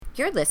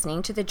You're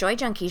listening to the Joy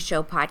Junkie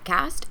Show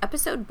podcast,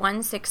 episode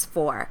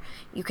 164.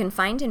 You can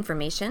find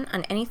information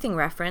on anything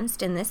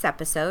referenced in this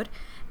episode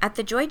at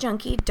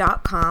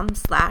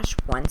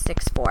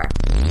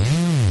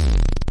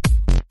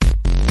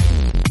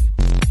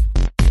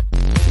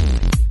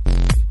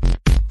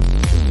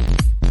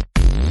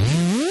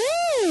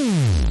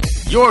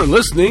You're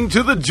listening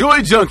to the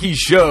Joy Junkie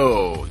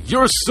Show,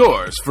 your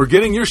source for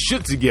getting your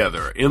shit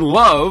together in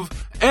love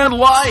and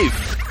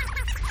life.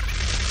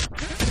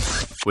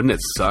 Wouldn't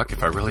it suck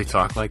if I really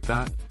talked like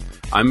that?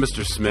 I'm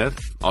Mr. Smith.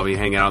 I'll be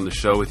hanging out on the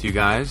show with you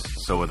guys.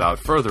 So without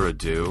further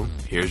ado,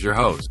 here's your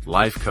host,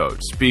 life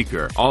coach,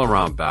 speaker,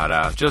 all-around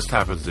badass, just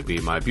happens to be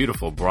my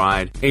beautiful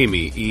bride,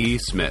 Amy E.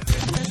 Smith.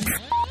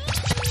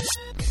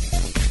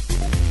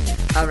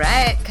 All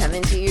right,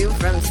 coming to you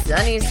from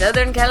sunny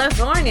Southern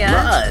California.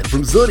 Live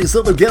from sunny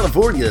Southern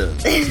California.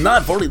 It's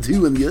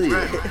 9:42 in the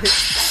AM.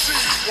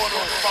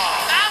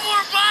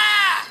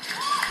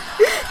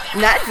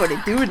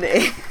 9:42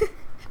 today. It's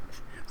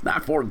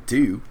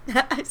 9:42.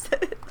 I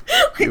said it.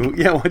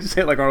 Yeah, why'd you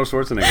say it like Arnold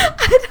Schwarzenegger?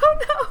 I don't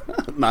know.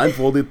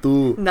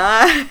 9:42.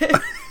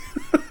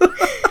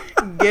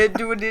 Get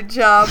to the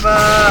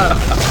chopper.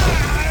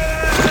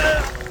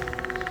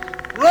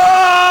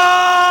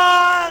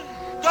 Run!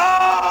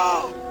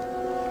 Go!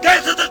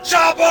 Get to the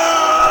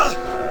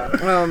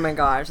chopper! Oh my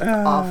gosh,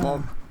 that's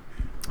awful.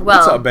 Well,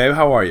 What's up, babe?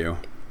 How are you?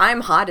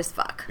 I'm hot as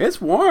fuck. It's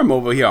warm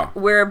over here.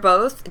 We're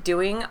both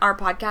doing our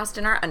podcast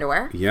in our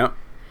underwear. Yep.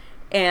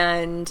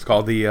 And It's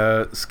called the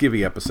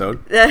Skivvy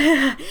episode.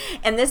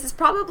 and this is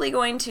probably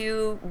going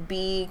to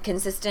be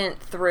consistent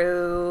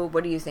through,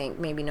 what do you think?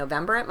 Maybe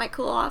November it might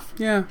cool off?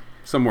 Yeah,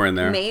 somewhere in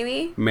there.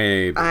 Maybe?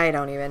 Maybe. I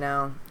don't even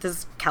know. This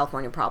is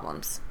California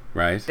problems.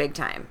 Right? Big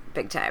time.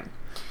 Big time.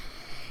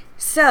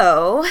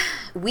 So,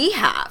 we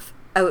have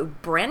a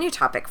brand new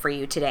topic for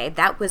you today.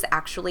 That was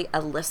actually a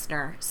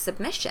listener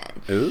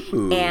submission.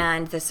 Ooh.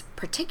 And this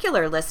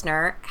particular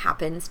listener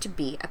happens to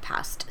be a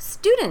past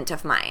student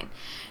of mine.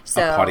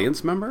 So A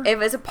audience member? It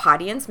was a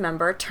audience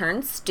member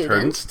turned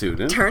student. Turned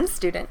student. Turned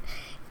student.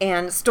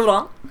 And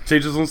student.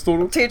 Teachers and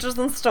students? Teachers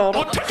and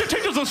students.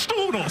 Teachers and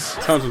students!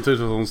 Tons of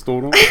teachers and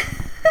students.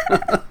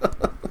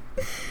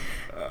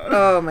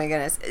 Oh my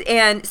goodness.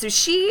 And so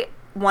she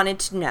wanted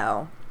to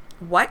know,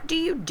 what do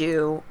you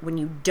do when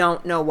you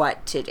don't know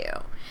what to do?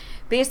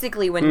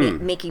 Basically,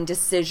 when making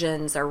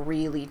decisions are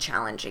really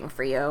challenging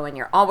for you and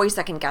you're always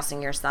second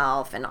guessing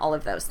yourself and all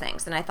of those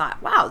things. And I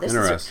thought, wow, this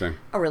is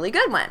a really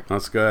good one.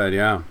 That's good,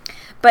 yeah.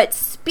 But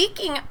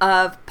speaking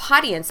of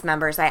audience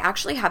members, I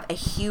actually have a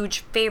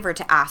huge favor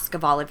to ask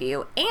of all of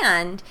you.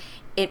 And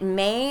it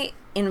may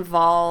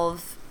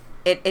involve,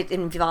 it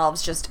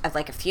involves just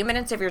like a few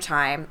minutes of your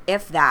time,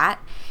 if that.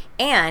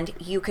 And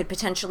you could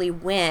potentially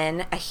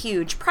win a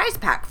huge prize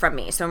pack from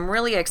me. So I'm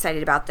really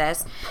excited about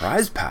this.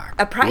 Prize pack?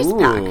 A prize Ooh.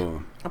 pack.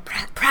 A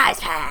prize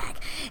pack.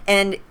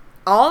 And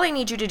all I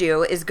need you to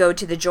do is go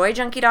to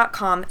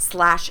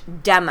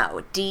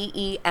thejoyjunkie.com/demo,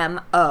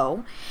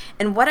 DEMO.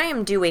 And what I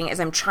am doing is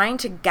I'm trying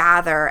to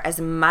gather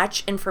as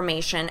much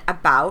information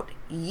about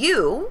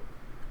you,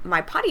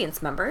 my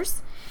audience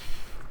members,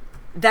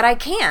 that I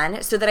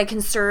can so that I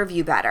can serve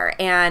you better.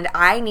 And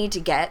I need to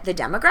get the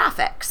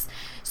demographics.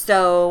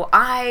 So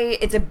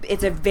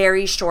it's a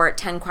very short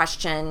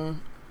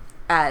 10-question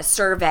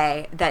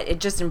survey that it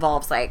just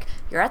involves like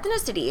your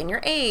ethnicity and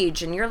your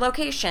age and your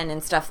location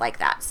and stuff like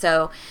that.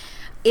 So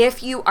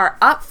if you are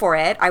up for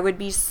it, I would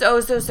be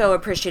so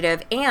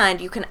appreciative.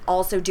 And you can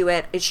also do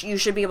it. You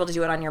should be able to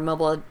do it on your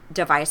mobile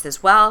device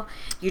as well.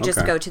 You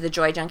just go to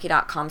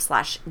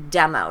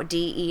thejoyjunkie.com/demo,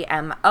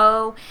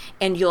 DEMO,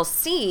 and you'll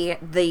see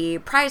the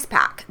prize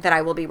pack that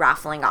I will be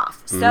raffling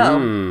off.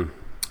 So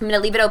I'm going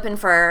to leave it open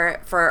for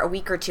a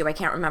week or two. I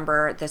can't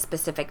remember the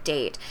specific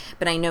date,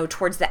 but I know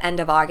towards the end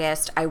of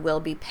August, I will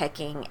be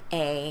picking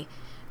a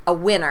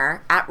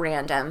winner at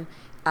random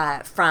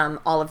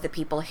from all of the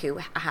people who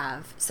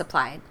have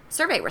supplied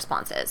survey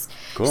responses.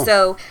 Cool.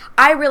 So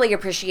I really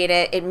appreciate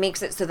it. It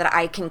makes it so that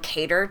I can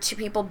cater to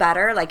people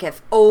better. Like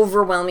if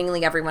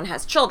overwhelmingly everyone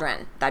has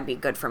children, that'd be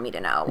good for me to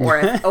know. Or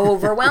if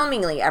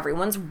overwhelmingly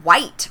everyone's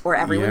white or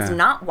everyone's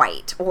not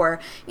white.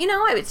 Or,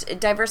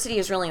 diversity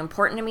is really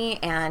important to me,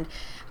 and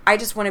I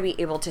just want to be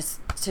able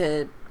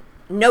to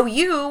know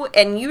you,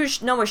 and you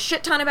know a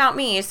shit ton about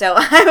me, so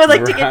I would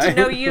like to get to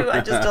know you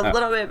just a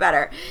little bit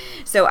better.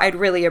 So I'd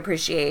really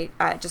appreciate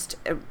just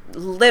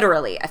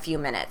literally a few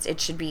minutes. It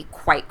should be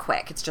quite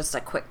quick. It's just a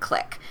quick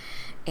click.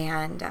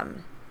 And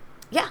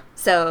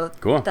so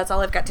cool. That's all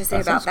I've got to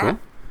say about that. Cool.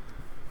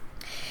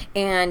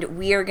 And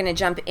we are going to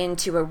jump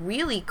into a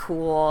really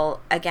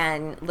cool,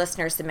 again,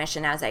 listener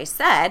submission, as I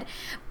said.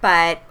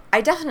 But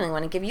I definitely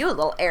want to give you a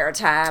little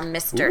airtime,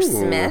 Mr.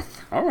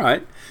 Smith. All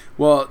right.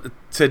 Well,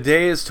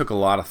 today's took a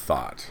lot of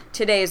thought.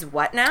 Today's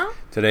what now?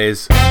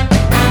 Today's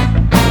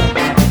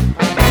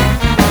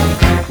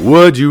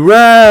Would You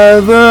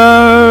Rather?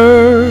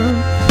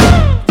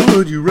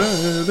 Would you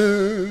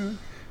rather?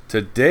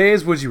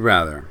 Today's Would You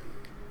Rather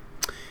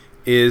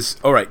is,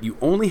 all right, you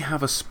only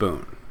have a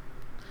spoon.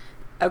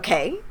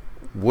 Okay.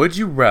 Would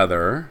you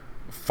rather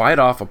fight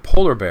off a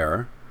polar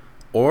bear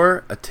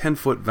or a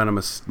 10-foot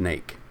venomous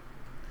snake?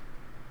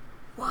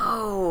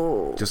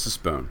 Whoa. Just a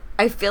spoon.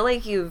 I feel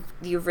like you've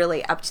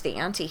really upped the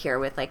ante here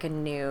with like a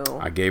new...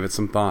 I gave it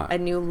some thought. A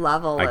new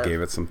level I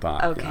gave it some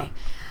thought. Okay. Yeah.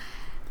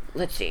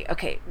 Let's see.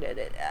 Okay.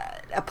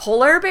 A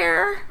polar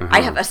bear? I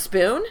have a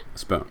spoon? A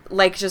spoon.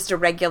 Like just a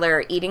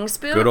regular eating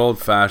spoon? Good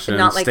old-fashioned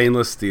Not like-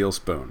 stainless steel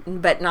spoon.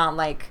 But not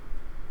like...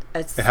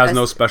 It has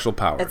no special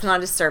powers. It's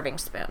not a serving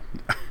spoon.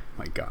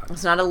 My God.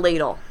 It's not a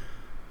ladle.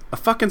 A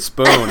fucking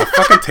spoon. A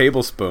fucking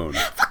tablespoon.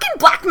 Fucking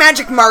black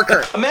magic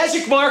marker. A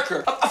magic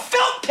marker. A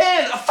felt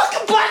pen. A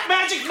fucking black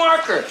magic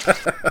marker.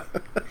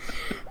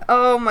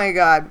 Oh my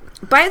God.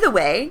 By the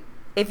way,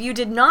 if you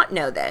did not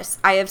know this,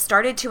 I have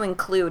started to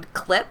include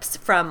clips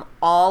from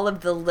all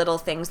of the little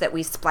things that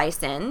we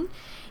splice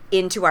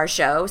into our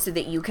show so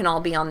that you can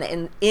all be on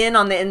the in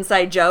on the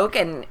inside joke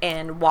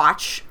and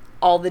watch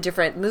all the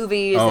different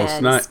movies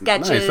and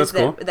sketches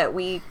that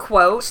we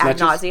quote ad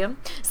nauseum.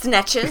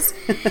 Snetches.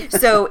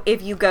 So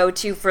if you go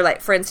to,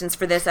 for instance,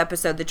 for this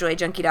episode,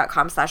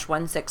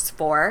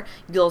 thejoyjunkie.com/164,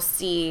 you'll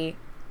see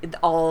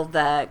all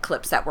the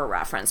clips that were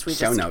referenced.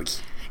 Show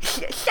notes.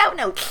 Show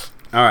notes.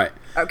 All right.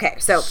 Okay,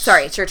 so,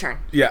 sorry, it's your turn.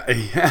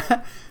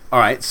 Yeah. All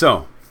right,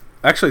 so,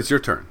 actually, it's your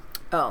turn.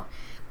 Oh.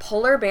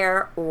 Polar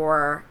bear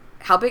or,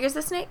 how big is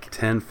the snake?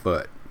 10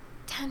 foot.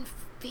 10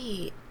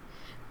 feet.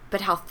 But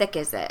how thick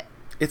is it?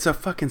 It's a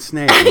fucking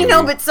snake. I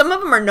know, but some of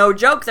them are no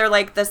joke. They're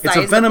like the size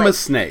of... It's a venomous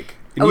snake.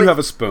 And you have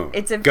a spoon.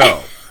 It's a...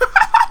 Go.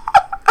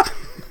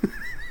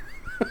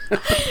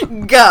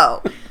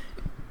 Go.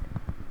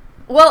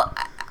 Well,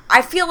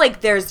 I feel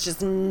like there's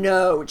just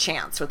no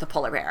chance with a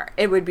polar bear.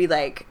 It would be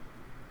like,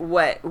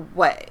 what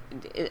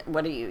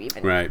are you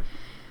even... Right.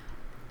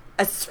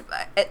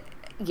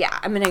 Yeah,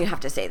 I'm going to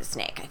have to say the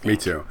snake, I think. Me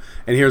too.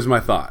 And here's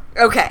my thought.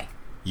 Okay.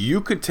 You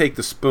could take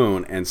the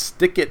spoon and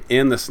stick it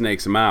in the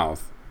snake's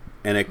mouth,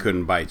 and it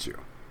couldn't bite you.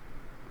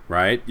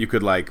 Right? You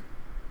could, like,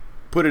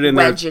 put it in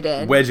there.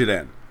 Wedge it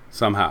in,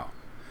 somehow.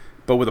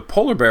 But with a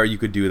polar bear, you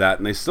could do that,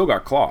 and they still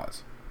got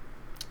claws.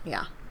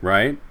 Yeah.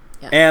 Right?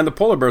 Yeah. And the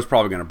polar bear's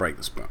probably going to break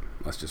the spoon.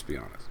 Let's just be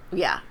honest.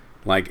 Yeah.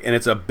 Like, and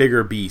it's a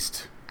bigger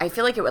beast. I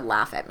feel like it would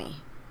laugh at me.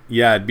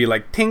 Yeah, it'd be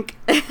like, tink.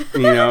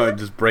 It'd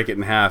just break it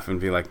in half and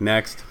be like,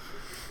 next.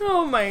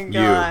 Oh, my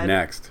God. You,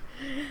 next.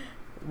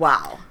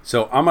 Wow.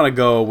 So I'm going to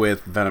go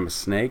with venomous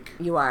snake.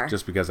 You are.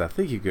 Just because I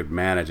think you could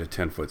manage a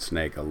 10-foot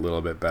snake a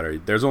little bit better.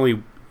 There's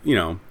only,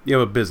 you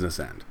have a business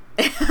end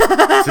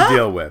to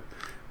deal with.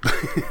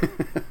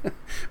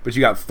 But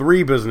you got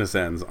 3 business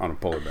ends on a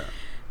polar bear.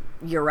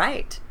 You're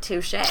right.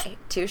 Touche.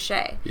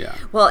 Yeah.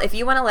 Well, if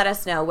you want to let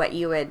us know what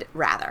you would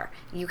rather,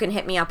 you can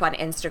hit me up on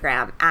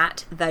Instagram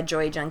at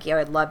TheJoyJunkie. I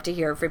would love to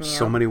hear from you.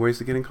 So many ways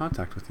to get in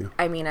contact with you.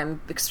 I mean,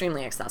 I'm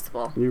extremely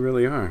accessible. You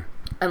really are.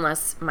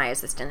 Unless my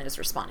assistant is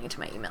responding to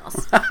my emails.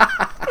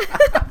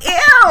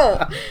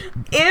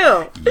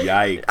 Ew.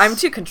 Yikes. I'm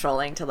too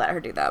controlling to let her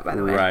do that, by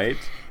the way. Right.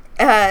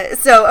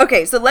 So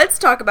let's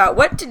talk about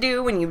what to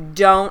do when you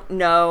don't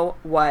know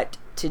what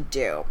to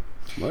do.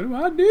 What do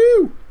I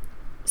do?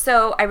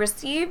 So I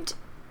received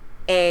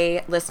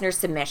a listener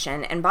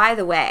submission, and by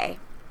the way,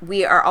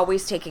 we are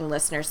always taking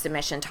listener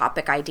submission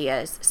topic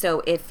ideas.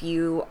 So if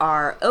you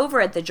are over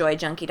at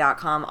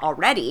thejoyjunkie.com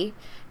already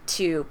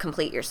to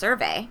complete your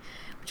survey,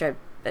 which I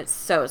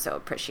so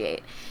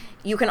appreciate,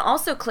 you can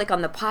also click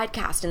on the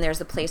podcast, and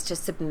there's a place to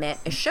submit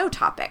a show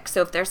topic.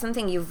 So if there's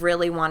something you've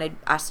really wanted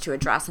us to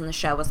address on the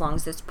show, as long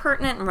as it's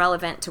pertinent and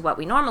relevant to what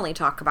we normally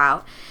talk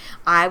about,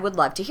 I would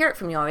love to hear it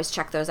from you. Always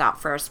check those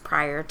out first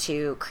prior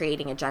to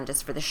creating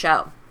agendas for the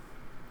show.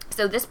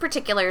 So this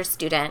particular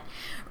student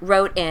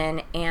wrote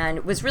in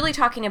and was really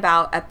talking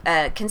about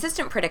a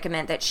consistent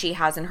predicament that she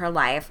has in her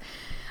life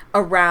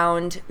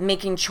around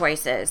making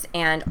choices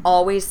and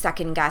always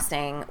second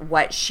guessing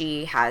what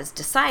she has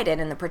decided.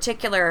 And the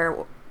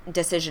particular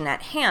decision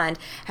at hand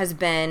has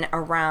been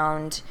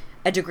around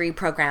a degree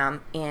program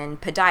in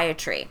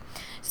podiatry.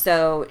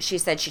 So she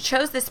said she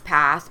chose this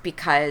path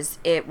because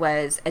it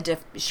was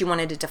she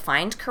wanted a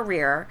defined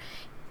career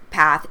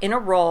path in a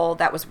role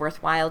that was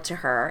worthwhile to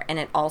her, and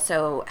it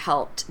also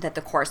helped that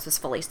the course was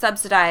fully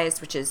subsidized,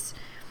 which is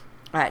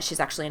she's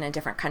actually in a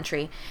different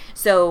country.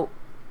 So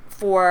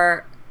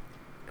for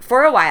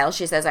a while,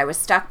 she says, I was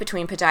stuck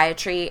between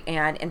podiatry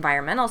and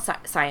environmental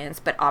science,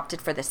 but opted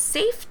for the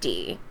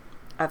safety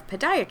of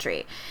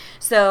podiatry.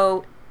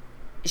 So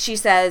she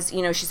says,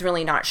 she's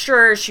really not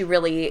sure. She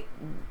really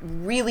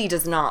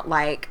does not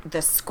like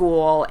the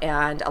school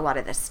and a lot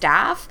of the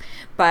staff,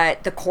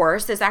 but the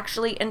course is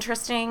actually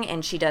interesting,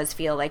 and she does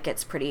feel like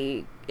it's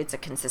a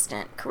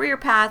consistent career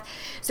path.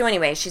 So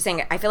anyway, she's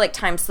saying, I feel like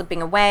time's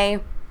slipping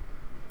away,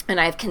 and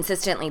I've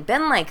consistently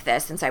been like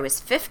this since I was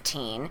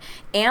 15.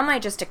 Am I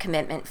just a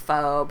commitment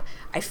phobe?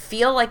 I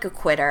feel like a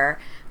quitter.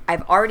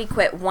 I've already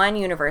quit one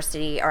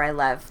university, or I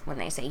love when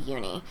they say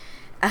uni,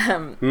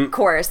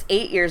 course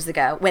 8 years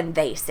ago, when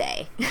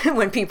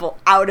when people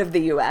out of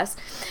the U.S.,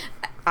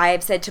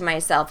 I've said to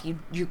myself, you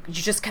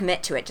just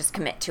commit to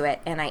it,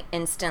 and I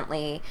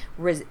instantly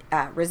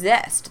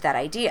resist that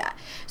idea.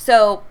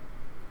 So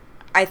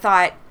I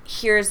thought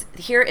here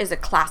is a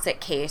classic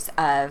case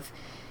of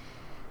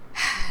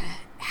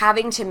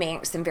having to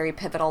make some very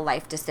pivotal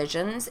life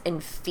decisions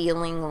and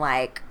feeling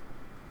like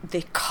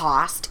the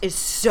cost is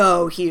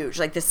so huge,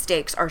 like the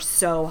stakes are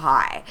so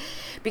high.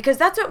 Because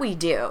that's what we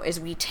do, is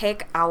we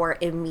take our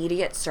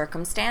immediate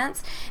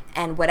circumstance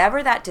and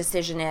whatever that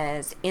decision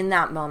is in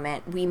that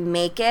moment, we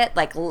make it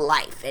like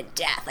life and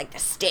death. Like the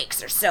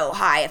stakes are so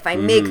high. If I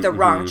make the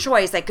wrong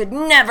choice, I could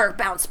never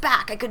bounce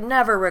back. I could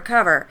never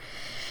recover.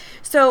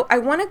 So I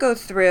want to go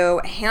through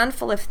a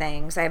handful of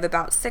things. I have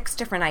about 6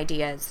 different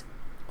ideas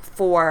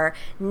for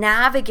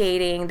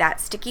navigating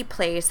that sticky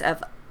place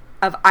of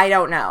I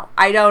don't know.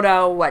 I don't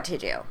know what to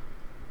do.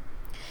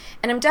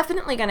 And I'm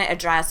definitely going to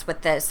address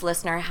what this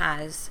listener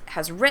has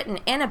written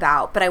in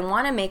about, but I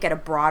want to make it a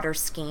broader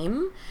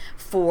scheme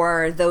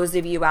for those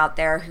of you out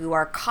there who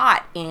are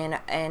caught in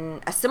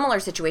a similar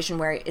situation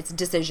where it's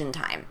decision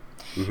time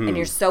and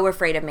you're so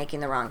afraid of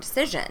making the wrong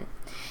decision.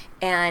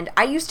 And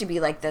I used to be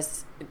like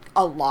this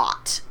a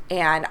lot,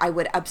 and I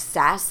would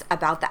obsess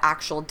about the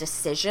actual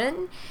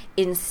decision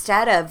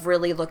instead of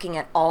really looking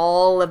at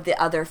all of the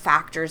other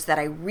factors that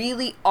I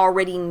really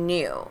already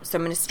knew. So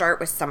I'm going to start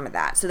with some of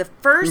that. So the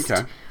first,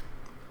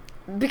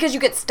 because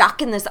you get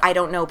stuck in this I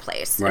don't know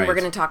place, and we're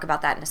going to talk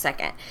about that in a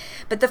second.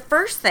 But the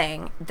first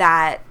thing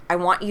that I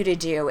want you to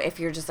do, if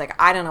you're just like,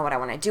 I don't know what I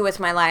want to do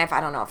with my life,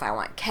 I don't know if I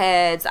want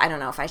kids, I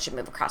don't know if I should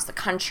move across the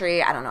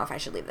country, I don't know if I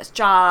should leave this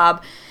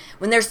job.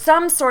 When there's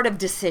some sort of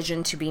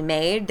decision to be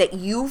made that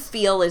you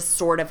feel is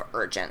sort of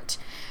urgent,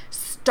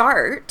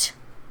 start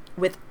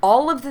with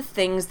all of the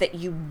things that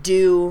you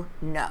do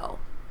know.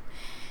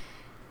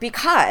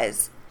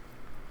 Because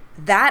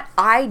that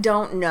I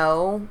don't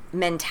know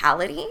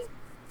mentality,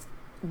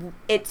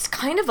 it's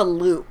kind of a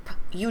loop.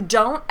 You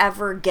don't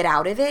ever get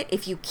out of it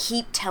if you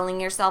keep telling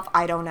yourself,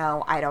 I don't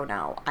know, I don't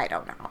know, I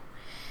don't know.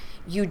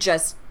 You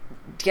just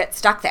get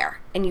stuck there,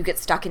 and you get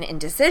stuck in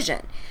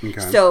indecision.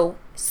 So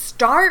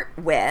start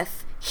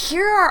with,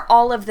 here are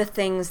all of the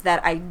things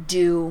that I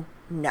do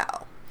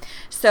know.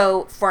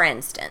 So, for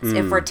instance,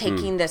 if we're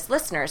taking this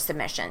listener's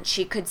submission,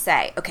 she could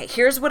say, okay,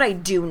 here's what I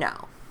do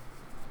know.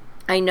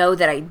 I know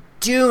that I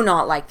do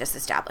not like this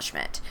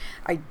establishment.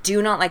 I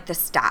do not like the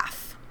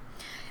staff.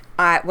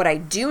 What I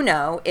do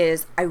know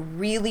is I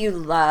really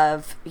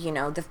love,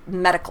 the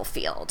medical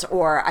field,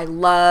 or I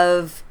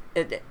love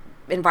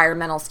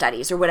environmental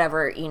studies, or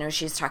whatever,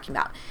 she's talking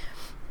about.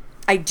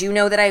 I do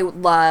know that I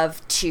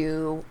love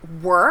to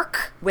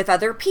work with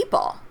other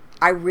people.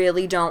 I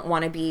really don't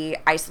want to be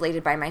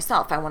isolated by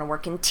myself. I want to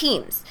work in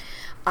teams.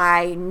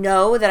 I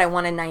know that I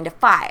want a 9 to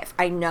 5.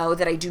 I know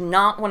that I do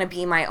not want to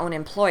be my own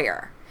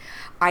employer.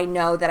 I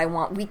know that I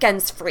want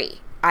weekends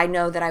free. I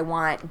know that I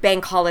want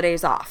bank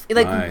holidays off.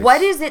 Like,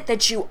 what is it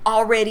that you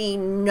already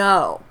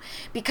know?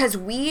 Because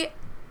we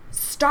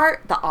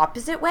start the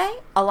opposite way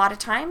a lot of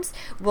times.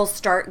 We'll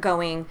start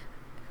going,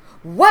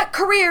 what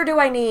career do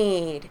I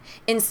need?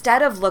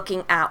 Instead of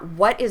looking at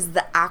what is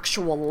the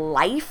actual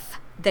life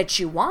that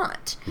you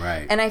want.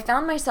 And I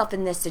found myself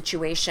in this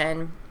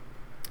situation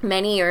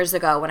many years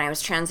ago when I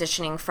was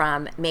transitioning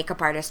from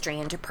makeup artistry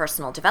into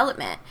personal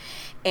development.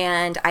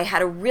 And I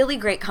had a really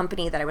great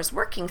company that I was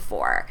working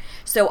for.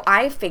 So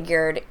I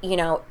figured,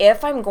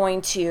 if I'm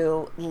going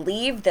to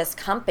leave this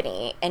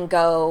company and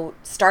go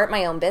start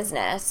my own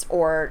business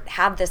or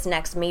have this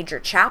next major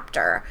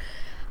chapter,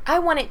 I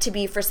want it to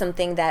be for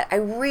something that I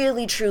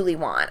really, truly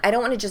want. I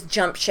don't want to just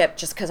jump ship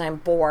just because I'm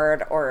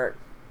bored, or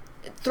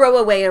throw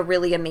away a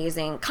really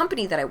amazing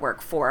company that I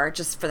work for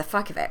just for the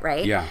fuck of it,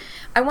 right?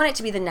 I want it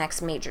to be the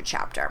next major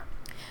chapter.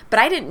 But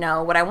I didn't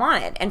know what I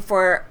wanted. And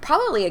for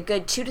probably a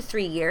good 2 to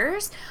 3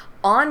 years,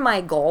 on my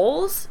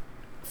goals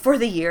for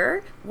the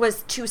year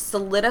was to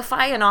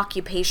solidify an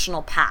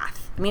occupational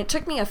path. I mean, it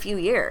took me a few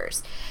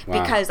years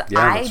because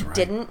I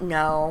didn't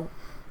know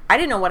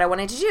what I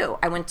wanted to do.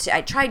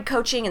 I tried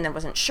coaching and then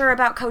wasn't sure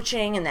about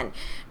coaching, and then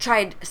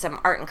tried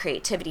some art and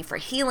creativity for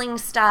healing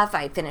stuff.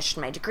 I finished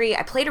my degree.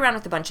 I played around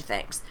with a bunch of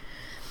things.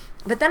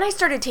 But then I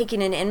started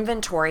taking an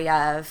inventory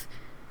of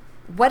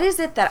what is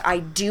it that I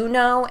do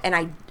know and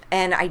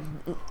I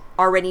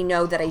already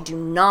know that I do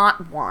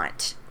not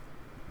want.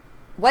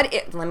 Let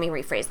me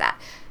rephrase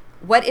that.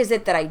 What is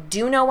it that I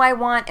do know I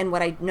want, and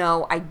what I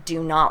know I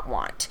do not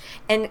want?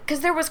 And because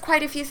there was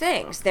quite a few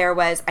things. There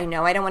was, I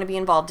know I don't want to be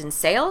involved in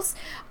sales.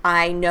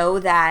 I know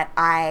that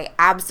I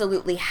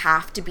absolutely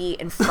have to be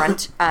in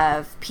front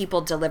of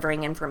people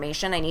delivering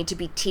information. I need to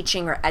be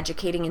teaching or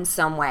educating in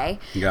some way.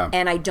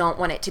 And I don't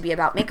want it to be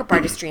about makeup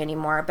artistry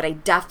anymore, but I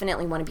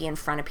definitely want to be in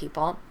front of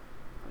people.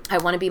 I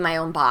want to be my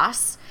own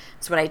boss.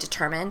 That's what I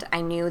determined. I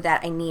knew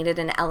that I needed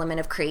an element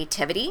of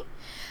creativity,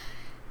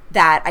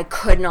 that I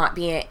could not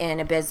be in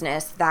a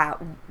business that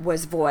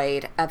was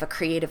void of a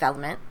creative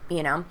element,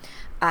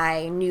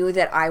 I knew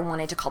that I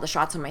wanted to call the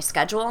shots on my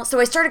schedule. So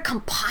I started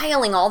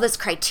compiling all this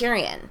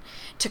criterion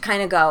to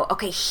kind of go,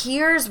 okay,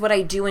 here's what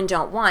I do and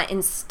don't want,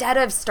 instead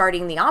of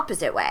starting the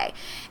opposite way.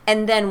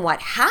 And then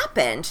what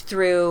happened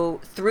through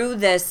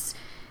this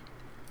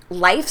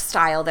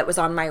lifestyle that was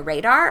on my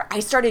radar, I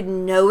started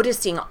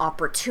noticing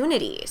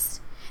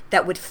opportunities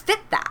that would fit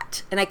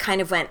that. And I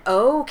kind of went,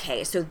 oh,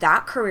 okay, so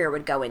that career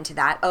would go into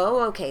that.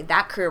 Oh, okay,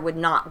 that career would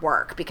not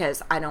work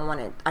because I don't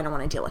want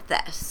to deal with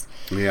this.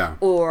 Yeah.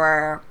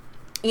 Or,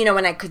 you know,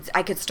 and I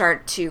could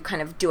start to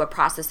kind of do a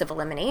process of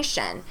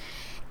elimination.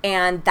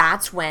 And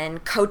that's when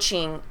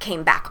coaching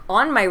came back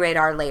on my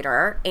radar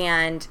later,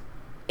 and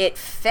it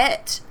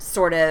fit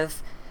sort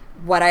of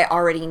what I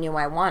already knew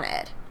I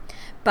wanted.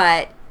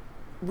 But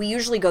we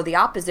usually go the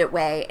opposite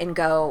way and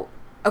go,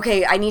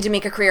 okay, I need to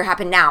make a career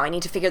happen now. I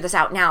need to figure this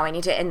out now.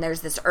 And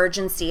there's this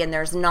urgency, and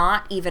there's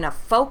not even a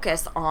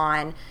focus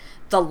on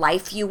the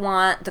life you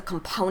want, the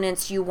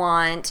components you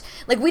want.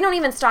 Like, we don't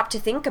even stop to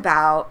think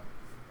about,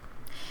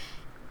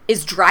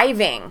 is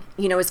driving,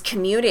 you know, is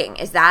commuting,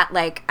 is that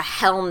like a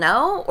hell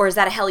no? Or is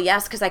that a hell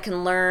yes? Because I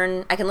can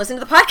listen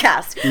to the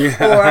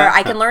podcast, or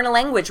I can learn a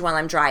language while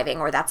I'm driving,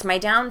 or that's my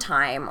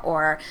downtime,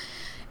 or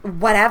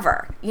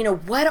whatever. You know,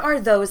 what are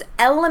those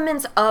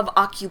elements of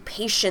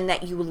occupation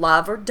that you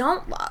love or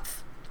don't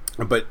love?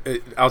 But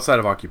outside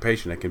of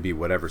occupation, it can be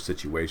whatever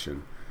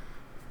situation,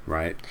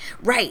 right?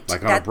 Right.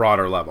 Like on a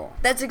broader level.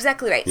 That's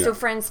exactly right. Yeah. So,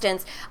 for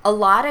instance, a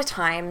lot of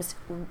times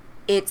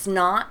it's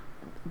not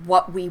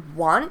what we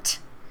want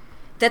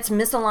that's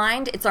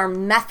misaligned, it's our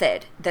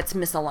method that's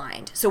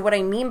misaligned. So what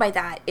I mean by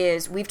that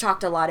is, we've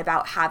talked a lot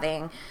about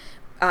having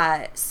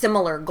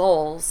similar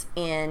goals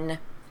in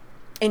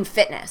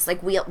fitness.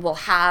 Like, we'll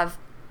have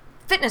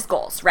fitness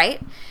goals,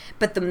 right?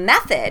 But the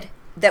method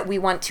that we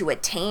want to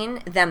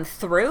attain them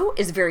through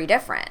is very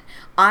different.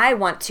 I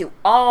want to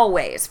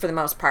always, for the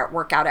most part,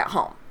 work out at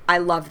home. I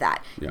love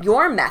that. Yeah.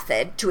 Your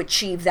method to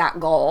achieve that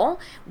goal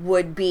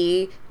would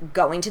be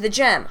going to the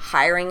gym,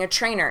 hiring a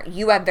trainer.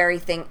 You have very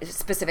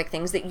specific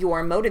things that you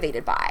are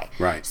motivated by.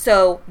 Right.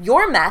 So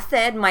your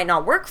method might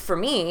not work for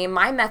me.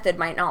 My method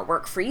might not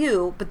work for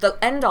you, but the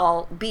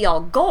end-all,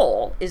 be-all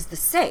goal is the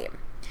same.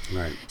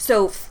 Right.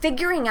 So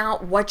figuring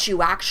out what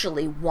you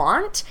actually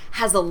want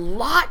has a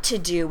lot to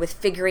do with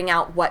figuring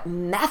out what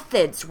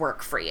methods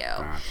work for you.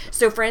 Gotcha.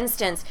 So for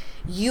instance,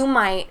 you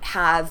might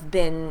have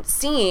been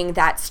seeing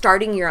that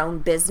starting your own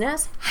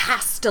business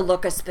has to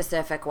look a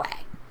specific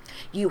way.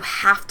 You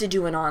have to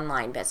do an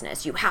online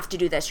business. You have to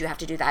do this. You have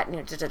to do that.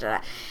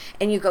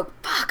 And you go,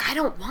 fuck, I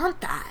don't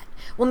want that.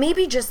 Well,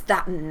 maybe just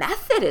that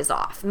method is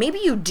off. Maybe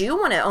you do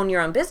want to own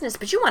your own business,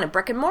 but you want a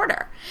brick and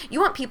mortar. You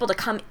want people to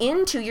come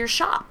into your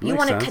shop. You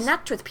want to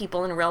connect with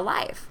people in real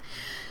life.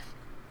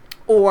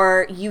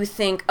 Or you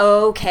think,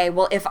 okay,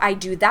 well, if I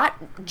do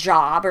that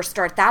job or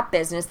start that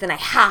business, then I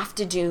have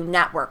to do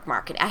network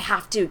marketing. I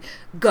have to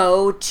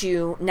go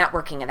to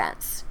networking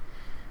events.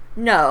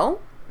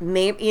 No,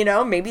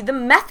 maybe the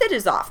method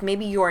is off.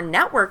 Maybe your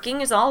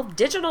networking is all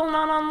digital,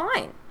 not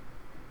online.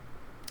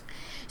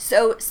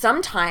 So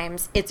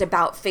sometimes it's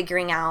about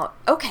figuring out,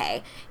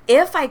 okay,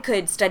 if I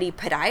could study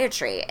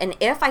podiatry and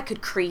if I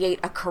could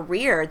create a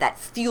career that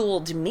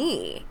fueled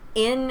me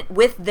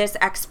with this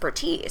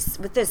expertise,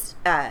 with this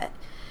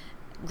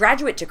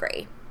graduate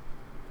degree,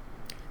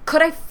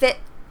 could I fit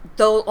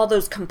all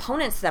those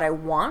components that I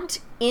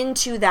want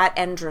into that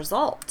end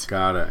result?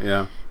 Got it,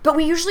 yeah. But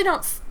we usually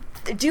don't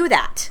do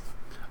that.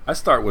 I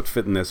start with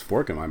fitting this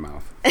fork in my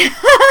mouth.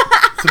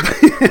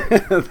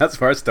 That's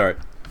where I start.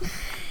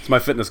 It's my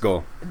fitness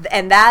goal.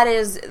 And that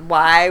is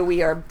why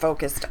we are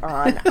focused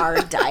on our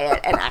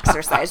diet and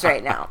exercise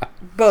right now.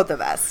 Both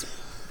of us.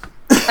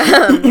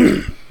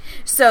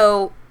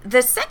 So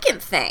the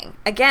second thing,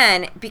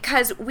 again,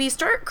 because we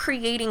start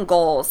creating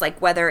goals, like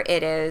whether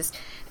it is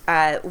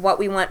what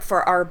we want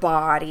for our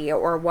body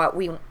or what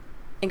we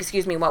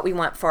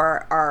want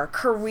for our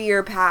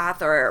career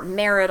path or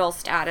marital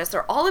status,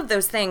 or all of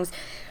those things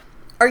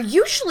are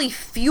usually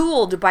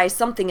fueled by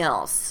something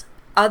else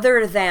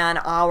other than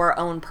our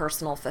own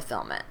personal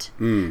fulfillment,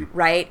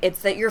 right?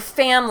 It's that your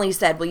family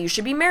said, well, you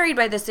should be married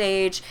by this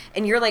age,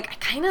 and you're like, I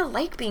kind of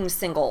like being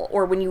single.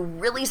 Or when you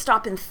really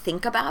stop and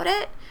think about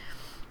it,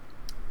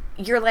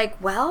 you're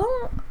like,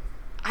 well,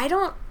 I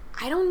don't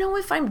know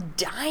if I'm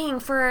dying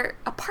for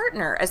a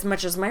partner as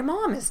much as my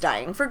mom is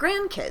dying for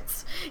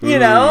grandkids, you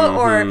know?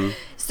 Or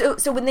so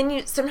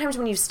sometimes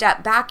when you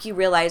step back, you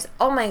realize,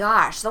 oh my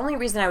gosh, the only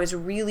reason I was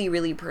really,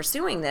 really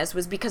pursuing this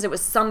was because it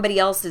was somebody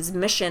else's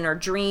mission or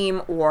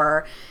dream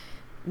or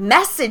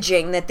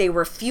messaging that they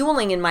were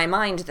fueling in my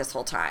mind this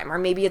whole time. Or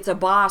maybe it's a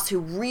boss who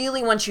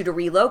really wants you to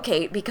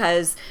relocate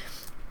because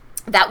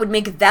that would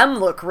make them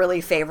look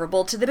really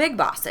favorable to the big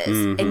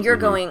bosses. And you're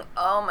going,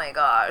 oh my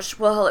gosh,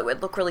 well, it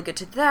would look really good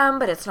to them,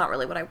 but it's not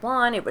really what I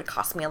want. It would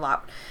cost me a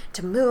lot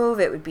to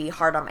move. It would be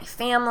hard on my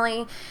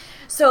family.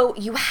 So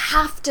you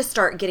have to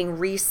start getting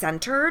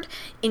recentered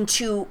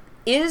into,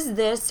 is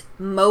this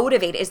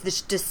motivated? Is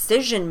this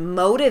decision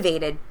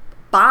motivated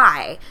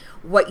by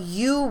what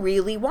you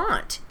really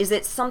want? Is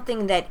it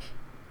something that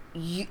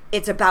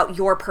it's about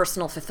your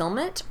personal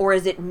fulfillment, or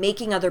is it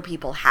making other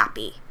people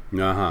happy?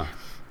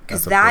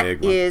 Because that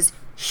is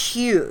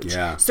huge.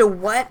 Yeah. So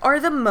what are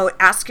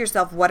ask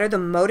yourself, what are the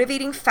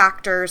motivating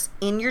factors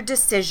in your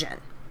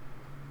decision?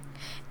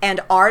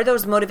 And are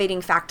those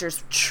motivating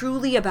factors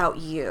truly about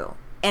you?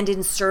 and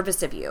in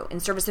service of you, in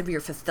service of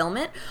your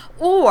fulfillment?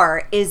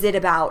 Or is it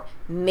about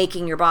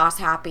making your boss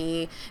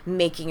happy,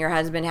 making your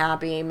husband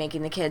happy,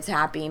 making the kids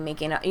happy,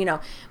 making,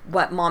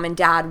 what mom and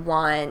dad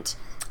want?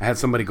 I had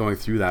somebody going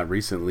through that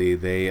recently.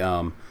 They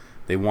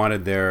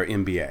wanted their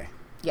MBA.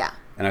 Yeah.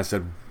 And I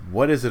said,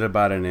 what is it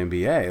about an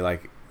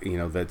MBA,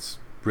 that's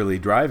really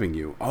driving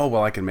you? Oh,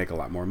 well, I can make a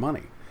lot more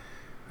money.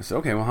 I said,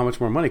 okay, well, how much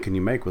more money can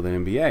you make with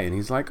an MBA? And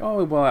he's like,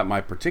 oh, well, at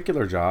my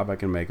particular job, I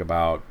can make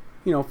about,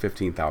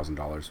 $15,000,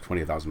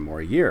 $20,000 more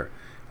a year.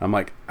 I'm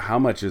like, how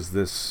much is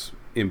this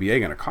MBA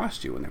going to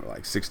cost you? And they were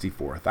like,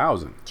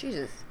 $64,000.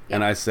 Jesus. Yeah.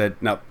 And I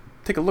said, now,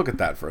 take a look at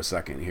that for a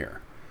second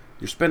here.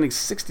 You're spending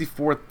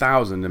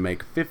 $64,000 to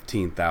make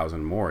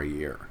 $15,000 more a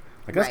year.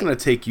 Like, that's going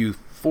to take you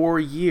 4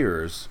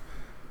 years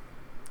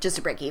just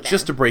to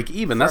break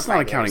even. That's not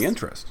accounting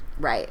interest.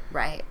 Right.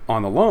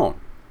 On the loan.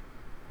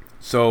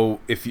 So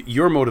if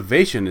your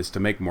motivation is to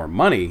make more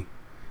money,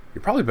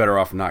 you're probably better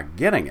off not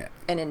getting it.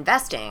 And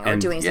investing or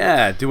doing something.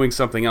 Yeah, doing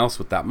something else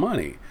with that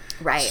money.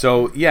 Right.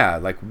 So, yeah,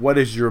 what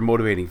is your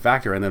motivating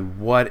factor? And then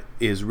what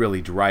is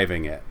really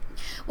driving it?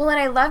 Well, and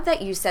I love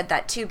that you said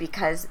that too,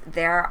 because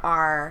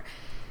there's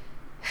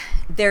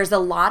a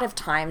lot of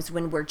times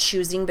when we're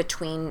choosing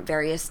between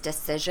various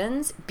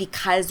decisions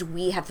because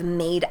we have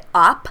made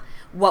up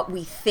what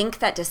we think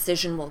that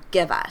decision will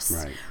give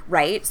us,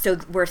 right? So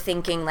we're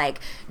thinking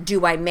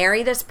do I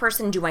marry this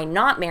person? Do I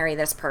not marry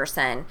this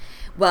person?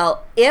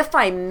 Well, if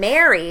I'm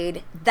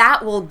married,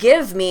 that will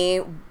give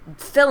me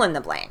fill in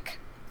the blank.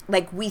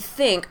 We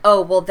think,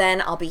 oh, well,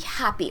 then I'll be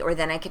happy, or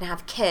then I can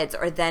have kids,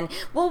 or then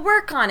we'll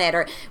work on it,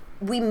 or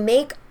we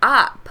make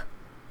up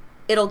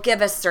it'll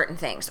give us certain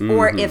things. Mm-hmm.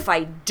 Or if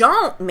I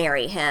don't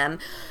marry him,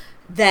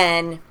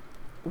 then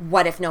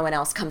what if no one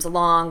else comes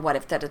along? What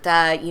if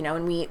da-da-da,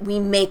 and we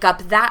make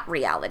up that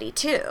reality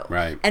too.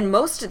 Right. And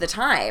most of the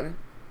time,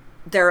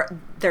 they're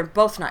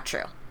both not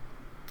true.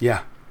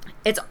 Yeah.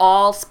 It's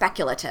all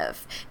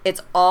speculative.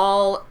 It's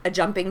all a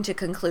jumping to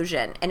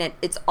conclusion. And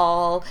it's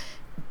all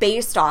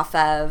based off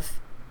of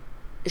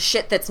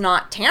shit that's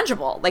not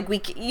tangible.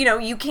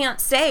 You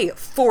can't say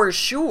for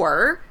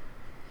sure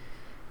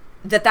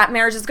that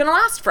marriage is going to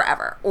last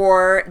forever,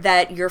 or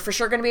that you're for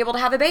sure going to be able to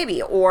have a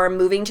baby, or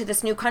moving to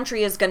this new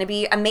country is going to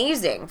be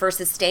amazing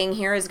versus staying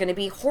here is going to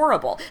be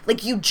horrible.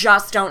 You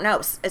just don't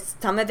know.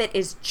 Some of it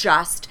is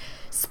just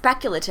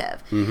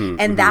speculative. Mm-hmm,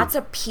 and that's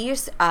a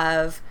piece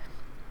of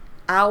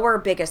our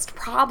biggest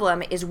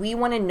problem is we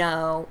want to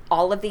know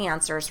all of the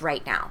answers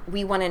right now.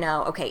 We want to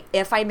know, okay,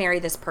 if I marry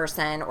this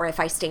person or if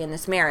I stay in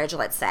this marriage,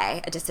 let's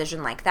say, a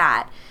decision like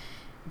that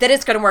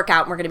it's going to work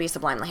out and we're going to be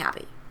sublimely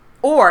happy.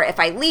 Or if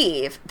I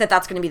leave,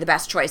 that's going to be the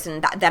best choice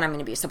and then I'm going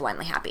to be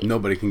sublimely happy.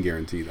 Nobody can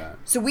guarantee that.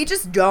 So we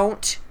just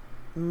don't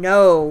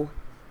know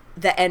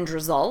the end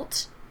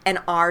result, and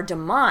our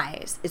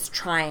demise is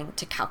trying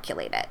to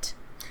calculate it.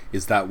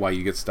 Is that why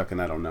you get stuck in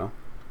I don't know?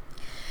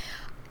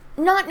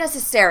 Not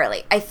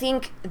necessarily. I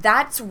think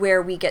that's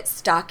where we get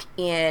stuck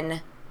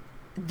in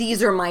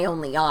these are my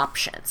only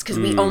options, because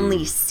we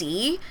only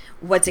see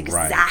what's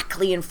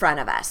exactly in front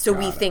of us. So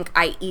we think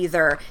I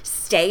either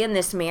stay in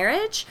this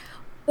marriage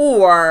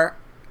or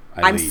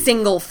I'm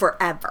single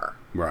forever.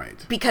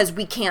 Right. Because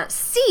we can't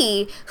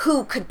see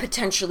who could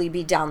potentially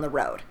be down the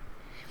road.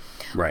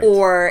 Right.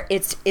 Or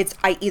it's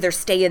I either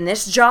stay in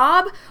this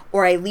job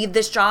or I leave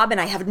this job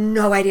and I have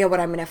no idea what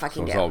I'm going to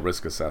fucking do. It's all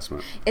risk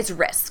assessment. It's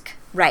risk.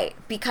 Right.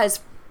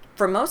 Because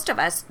for most of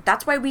us,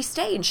 that's why we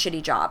stay in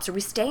shitty jobs or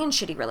we stay in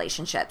shitty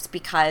relationships,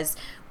 because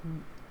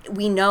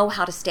we know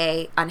how to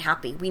stay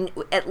unhappy.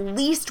 At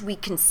least we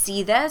can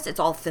see this. It's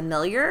all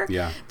familiar.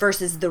 Yeah.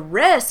 Versus the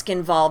risk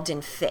involved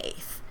in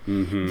faith.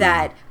 Mm-hmm.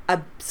 That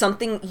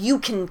something you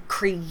can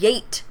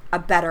create a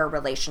better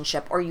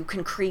relationship, or you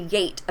can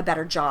create a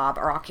better job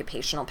or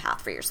occupational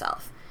path for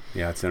yourself.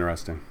 Yeah, it's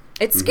interesting.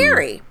 It's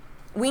scary.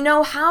 We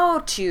know how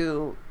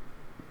to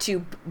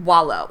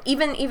wallow.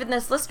 Even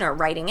this listener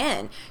writing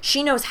in,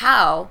 she knows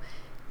how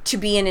to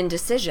be in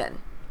indecision.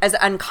 As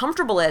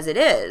uncomfortable as it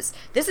is,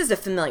 this is a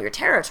familiar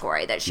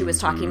territory that she was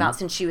talking about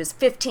since she was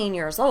 15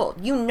 years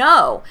old. You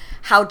know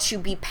how to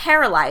be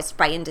paralyzed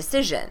by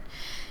indecision.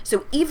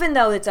 So even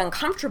though it's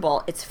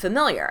uncomfortable, it's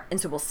familiar, and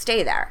so we'll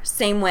stay there.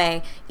 Same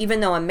way,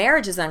 even though a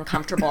marriage is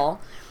uncomfortable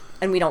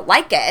and we don't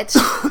like it,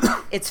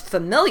 it's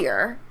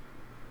familiar,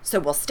 so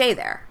we'll stay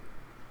there.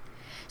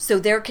 So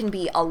there can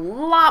be a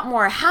lot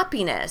more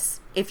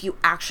happiness if you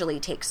actually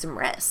take some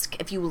risk,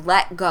 if you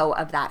let go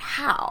of that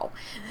how.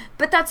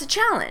 But that's a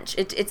challenge.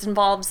 It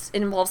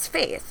involves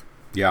faith.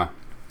 Yeah.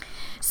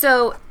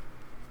 So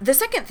the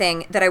second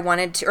thing that I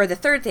wanted to, or the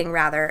third thing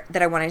rather,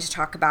 that I wanted to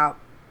talk about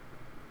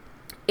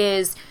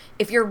is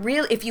if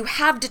you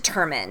have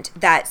determined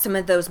that some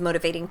of those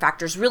motivating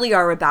factors really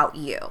are about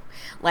you,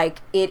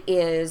 like it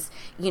is,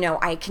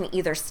 I can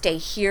either stay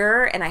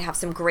here and I have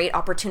some great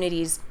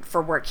opportunities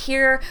for work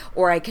here,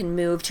 or I can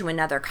move to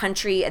another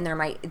country and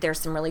there's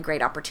some really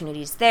great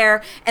opportunities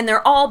there, and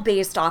they're all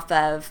based off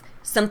of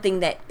something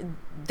that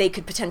they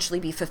could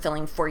potentially be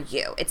fulfilling for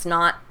you. It's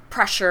not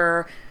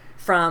pressure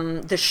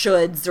from the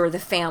shoulds or the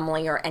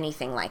family or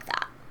anything like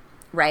that.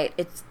 right?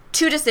 It's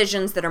two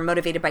decisions that are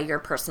motivated by your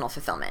personal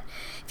fulfillment.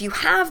 If you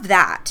have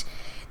that,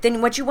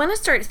 then what you want to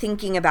start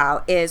thinking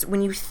about is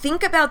when you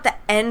think about the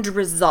end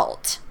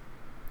result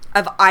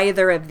of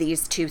either of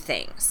these two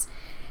things,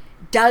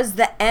 does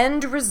the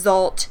end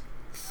result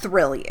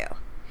thrill you?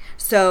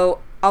 So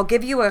I'll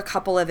give you a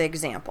couple of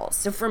examples.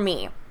 So for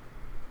me,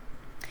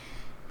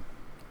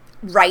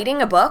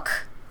 writing a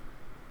book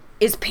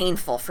is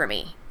painful for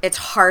me. It's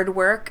hard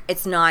work.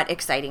 It's not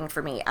exciting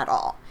for me at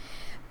all.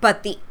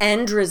 But the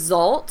end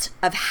result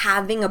of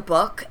having a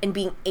book and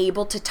being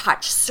able to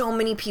touch so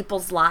many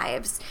people's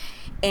lives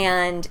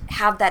and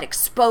have that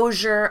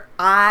exposure,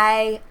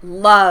 I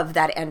love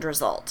that end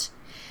result.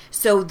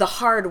 So the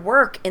hard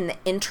work in the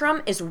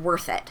interim is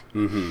worth it.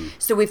 Mm-hmm.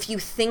 So if you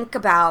think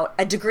about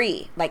a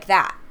degree like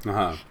that,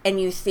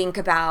 and you think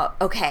about,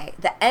 okay,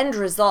 the end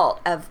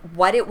result of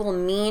what it will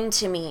mean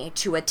to me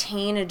to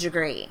attain a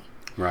degree,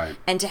 right,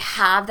 and to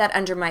have that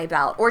under my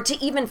belt, or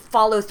to even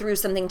follow through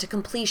something to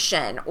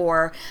completion,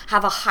 or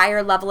have a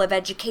higher level of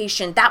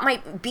education, that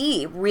might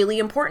be really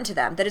important to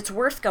them, that it's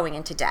worth going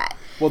into debt.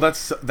 Well,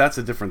 that's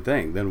a different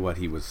thing than what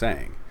he was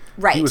saying.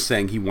 Right. He was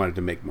saying he wanted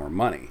to make more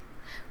money.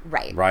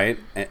 Right. Right?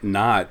 And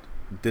not,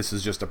 this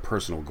is just a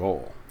personal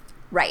goal.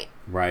 Right.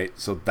 Right?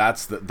 So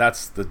that's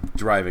the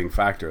driving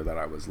factor that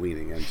I was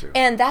leaning into.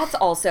 And that's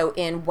also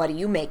in, what do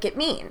you make it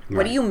mean?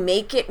 What do you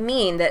make it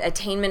mean that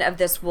attainment of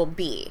this will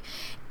be?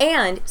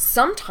 And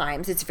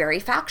sometimes it's very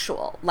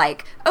factual.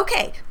 Like,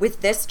 okay,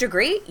 with this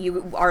degree,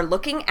 you are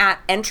looking at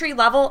entry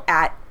level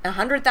at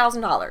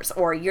 $100,000,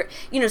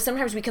 or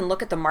sometimes we can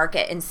look at the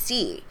market and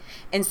see.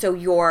 And so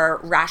your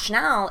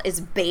rationale is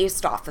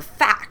based off of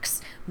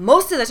facts.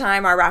 Most of the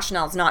time, our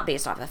rationale is not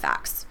based off of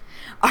facts.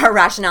 Our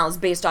rationale is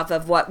based off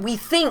of what we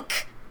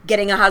think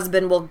getting a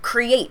husband will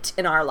create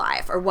in our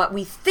life, or what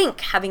we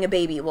think having a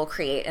baby will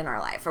create in our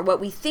life, or what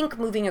we think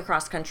moving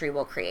across country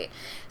will create.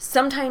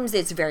 Sometimes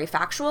it's very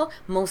factual.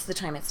 Most of the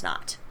time it's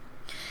not.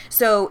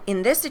 So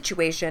in this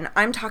situation,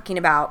 I'm talking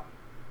about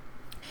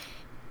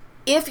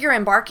if you're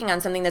embarking on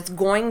something that's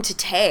going to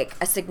take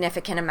a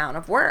significant amount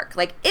of work.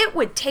 Like, it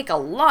would take a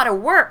lot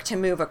of work to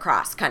move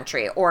across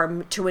country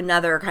or to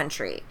another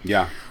country.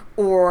 Yeah.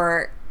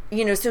 Or,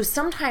 so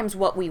sometimes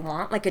what we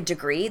want, like a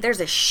degree, there's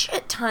a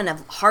shit ton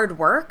of hard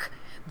work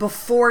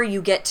before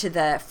you get to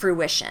the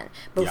fruition,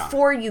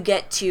 before you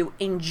get to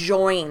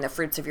enjoying the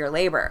fruits of your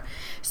labor.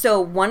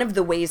 So one of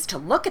the ways to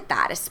look at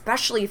that,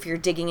 especially if you're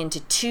digging into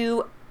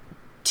two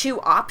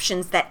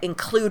options that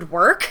include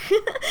work,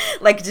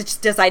 like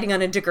just deciding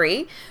on a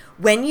degree,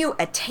 when you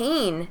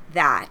attain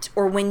that,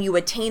 or when you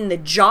attain the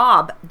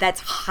job that's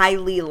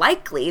highly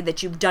likely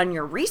that you've done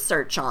your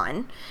research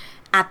on,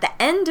 at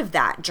the end of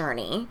that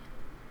journey,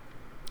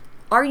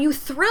 are you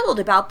thrilled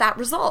about that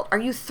result? Are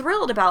you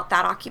thrilled about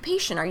that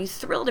occupation? Are you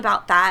thrilled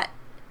about that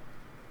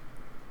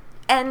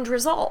end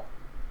result?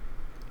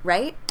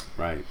 Right?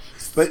 Right.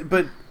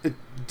 But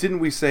didn't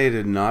we say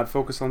to not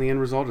focus on the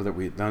end result, or that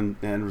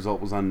the end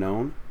result was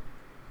unknown?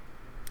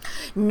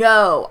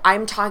 No,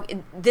 I'm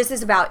talking, this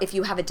is about if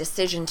you have a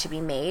decision to be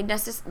made,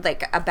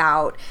 like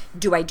about,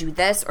 do I do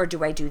this or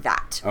do I do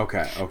that?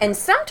 Okay. And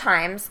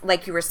sometimes,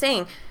 like you were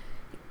saying,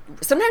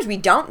 sometimes we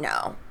don't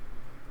know.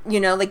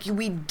 Like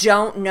we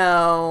don't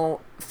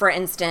know, for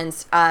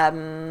instance,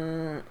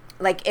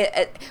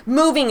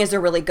 moving is a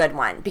really good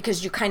one,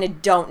 because you kind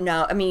of don't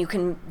know. I mean, you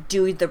can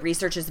do the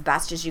research as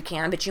best as you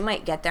can, but you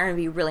might get there and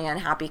be really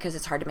unhappy because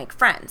it's hard to make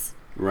friends.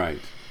 Right.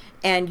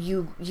 And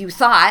you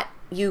thought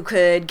you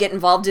could get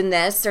involved in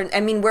this.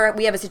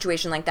 We have a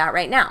situation like that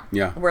right now.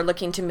 Yeah. We're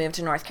looking to move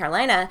to North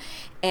Carolina,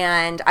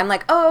 and I'm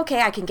like, oh, okay,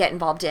 I can get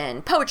involved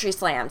in poetry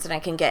slams, and I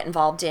can get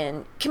involved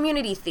in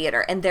community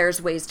theater, and there's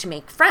ways to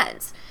make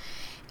friends.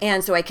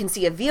 And so I can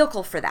see a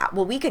vehicle for that.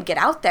 Well, we could get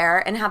out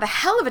there and have a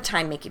hell of a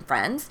time making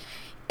friends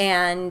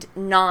and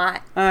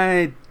not...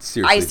 I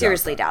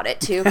seriously doubt it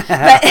too.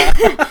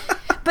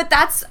 But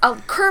that's a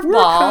curveball.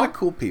 We're kind of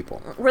cool people.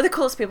 We're the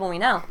coolest people we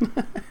know.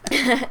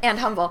 And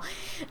humble.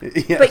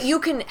 Yes. But you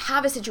can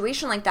have a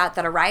situation like that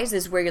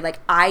arises where you're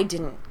like, I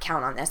didn't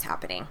count on this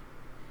happening.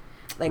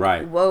 Like,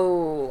 right.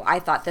 Whoa, I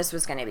thought this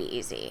was going to be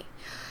easy.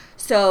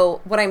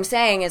 So what I'm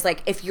saying is,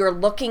 like, if you're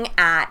looking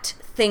at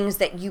things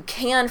that you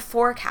can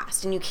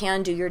forecast and you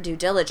can do your due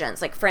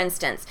diligence, like, for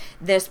instance,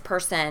 this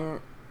person,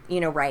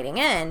 writing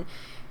in,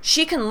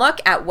 she can look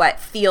at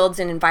what fields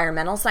in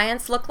environmental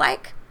science look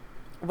like,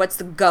 what's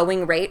the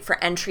going rate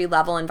for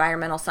entry-level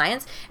environmental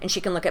science, and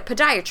she can look at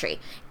podiatry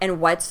and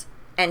what's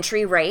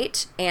entry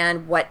rate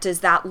and what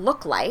does that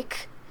look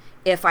like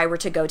if I were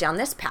to go down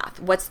this path.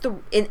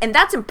 And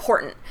that's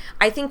important.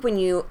 I think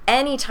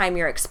anytime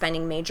you're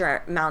expending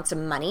major amounts of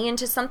money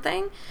into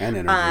something, and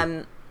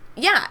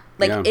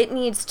energy. It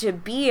needs to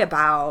be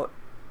about,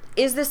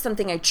 is this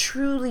something I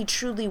truly,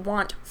 truly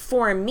want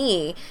for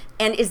me?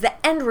 And is the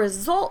end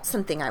result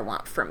something I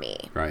want for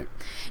me? Right.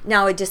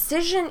 Now, a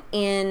decision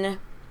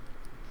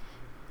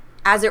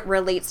as it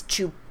relates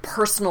to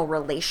personal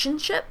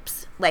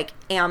relationships, like,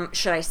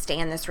 should I stay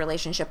in this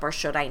relationship or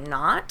should I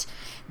not?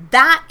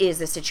 That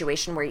is a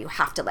situation where you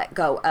have to let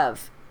go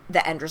of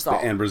the end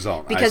result. The end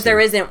result. Because there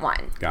isn't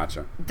one.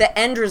 Gotcha. The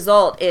end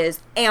result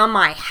is, am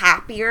I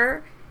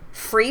happier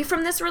free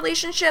from this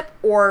relationship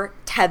or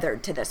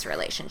tethered to this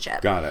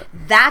relationship? Got it.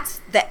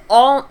 That's the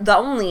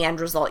only end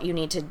result you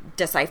need to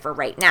decipher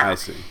right now. I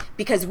see.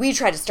 Because we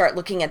try to start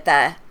looking at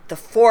the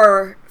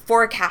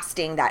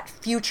forecasting that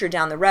future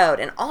down the road,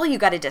 and all you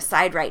got to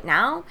decide right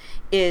now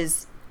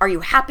is, are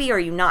you happy or are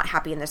you not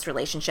happy in this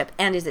relationship,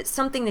 and is it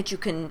something that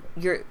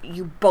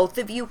you both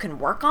of you can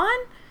work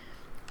on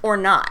or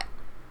not?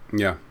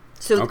 Yeah.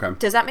 So okay.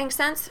 Does that make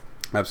sense?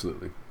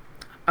 Absolutely.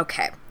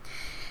 Okay.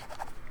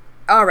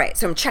 All right,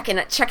 so I'm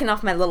checking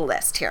off my little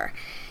list here.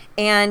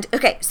 And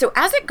okay, so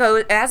as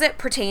it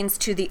pertains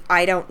to the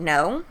I don't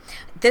know,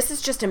 this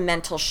is just a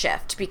mental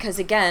shift, because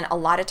again, a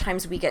lot of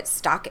times we get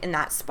stuck in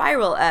that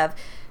spiral of,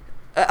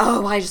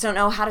 I just don't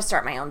know how to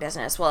start my own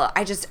business. Well,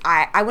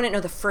 I wouldn't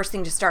know the first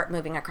thing to start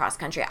moving across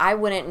country. I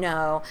wouldn't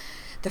know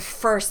the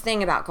first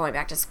thing about going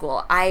back to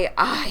school.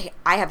 I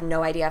have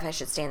no idea if I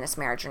should stay in this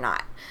marriage or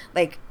not.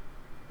 Like,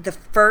 the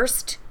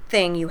first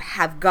thing you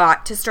have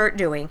got to start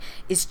doing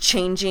is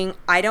changing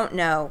I don't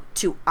know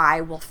to I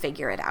will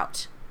figure it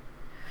out.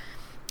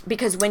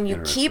 Because when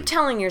you keep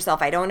telling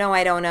yourself, I don't know,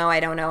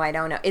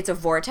 it's a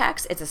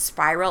vortex, it's a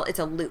spiral, it's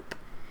a loop.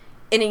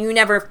 And you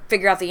never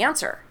figure out the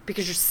answer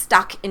because you're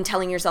stuck in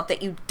telling yourself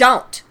that you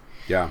don't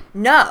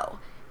know.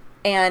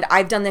 And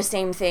I've done the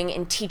same thing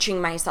in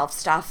teaching myself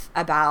stuff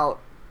about,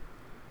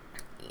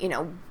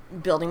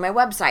 building my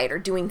website or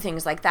doing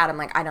things like that. I'm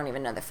like, I don't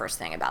even know the first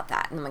thing about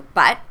that. And I'm like,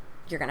 but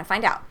you're going to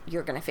find out.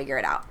 You're going to figure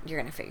it out. You're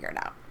going to figure it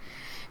out.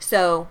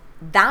 So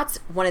that's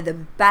one of the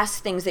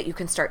best things that you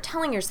can start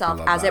telling yourself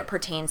as it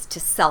pertains to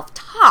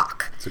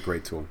self-talk. It's a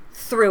great tool.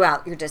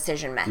 Throughout your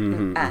decision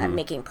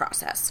making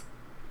process.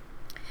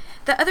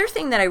 The other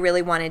thing that I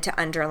really wanted to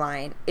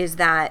underline is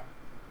that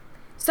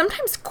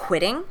sometimes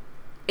quitting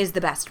is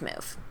the best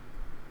move.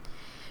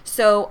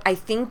 So I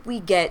think we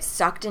get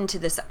sucked into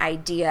this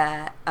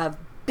idea of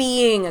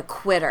being a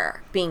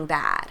quitter, being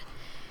bad.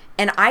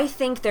 And I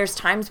think there's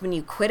times when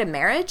you quit a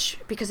marriage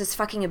because it's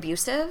fucking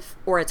abusive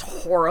or it's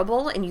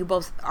horrible and you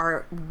both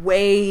are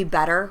way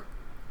better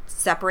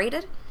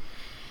separated.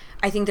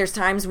 I think there's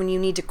times when you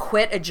need to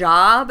quit a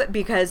job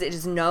because it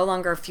is no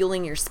longer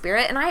fueling your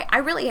spirit. And I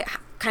really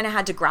kind of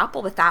had to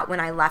grapple with that when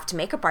I left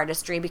makeup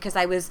artistry, because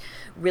I was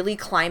really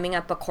climbing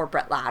up a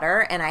corporate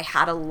ladder and I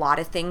had a lot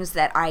of things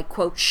that I,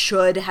 quote,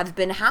 should have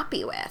been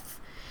happy with.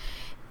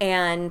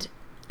 And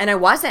I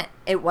wasn't.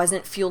 It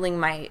wasn't fueling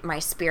my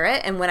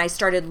spirit. And when I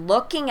started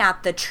looking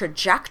at the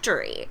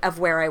trajectory of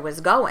where I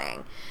was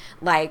going,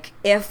 like,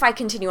 if I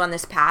continue on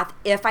this path,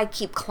 if I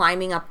keep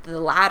climbing up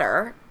the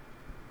ladder,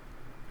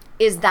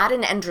 is that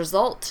an end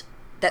result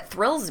that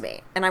thrills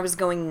me? And I was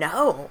going,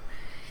 no.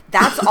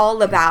 That's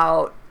all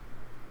about,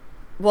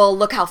 well,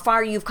 look how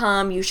far you've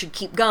come. You should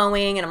keep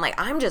going. And I'm like,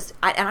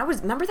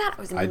 remember that?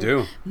 I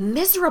do.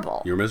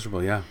 Miserable. You're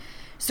miserable, yeah.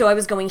 So I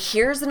was going,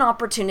 here's an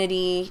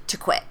opportunity to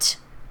quit,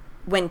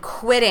 when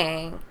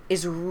quitting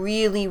is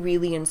really,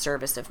 really in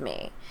service of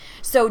me.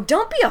 So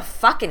don't be a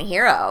fucking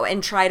hero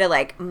and try to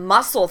like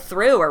muscle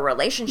through a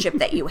relationship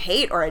that you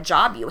hate or a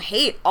job you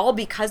hate all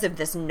because of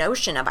this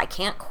notion of I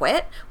can't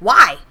quit.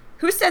 Why?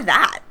 Who said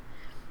that?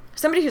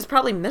 Somebody who's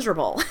probably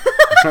miserable.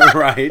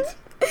 Right.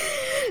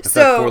 That's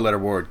that 4-letter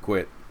word,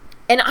 quit.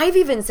 And I've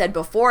even said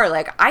before,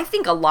 like, I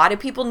think a lot of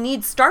people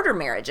need starter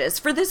marriages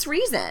for this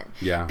reason.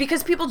 Yeah.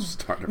 Because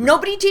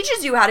nobody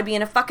teaches you how to be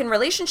in a fucking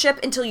relationship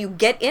until you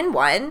get in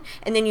one,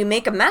 and then you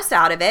make a mess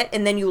out of it,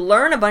 and then you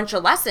learn a bunch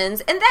of lessons,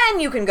 and then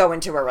you can go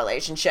into a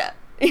relationship.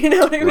 You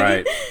know what I mean?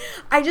 Right.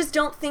 I just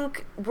don't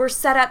think we're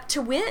set up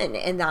to win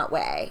in that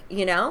way,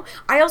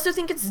 I also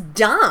think it's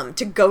dumb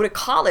to go to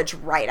college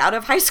right out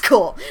of high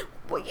school.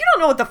 Well, you don't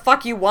know what the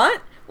fuck you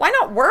want. Why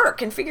not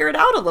work and figure it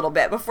out a little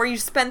bit before you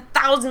spend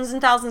thousands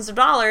and thousands of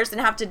dollars and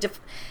have to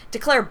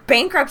declare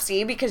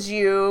bankruptcy because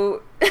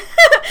you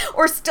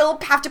or still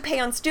have to pay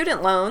on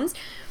student loans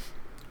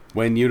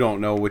when you don't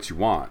know what you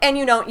want and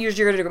you don't use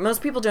your degree.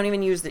 Most people don't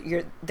even use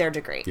their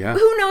degree. Yeah.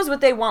 Who knows what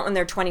they want when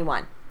they're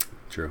 21?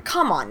 True.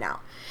 Come on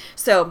now.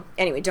 So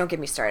anyway, don't get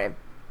me started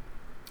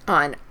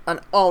on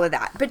all of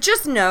that. But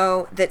just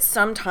know that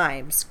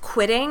sometimes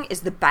quitting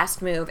is the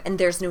best move, and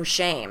there's no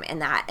shame in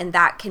that, and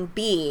that can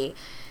be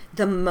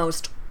the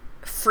most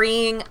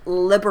freeing,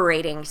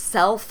 liberating,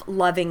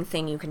 self-loving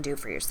thing you can do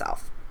for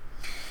yourself.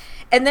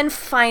 And then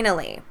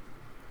finally,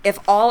 if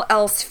all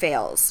else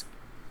fails,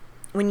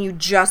 when you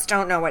just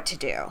don't know what to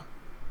do,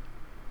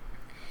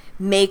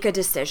 make a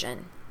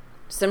decision.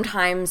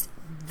 Sometimes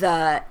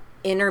the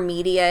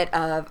intermediate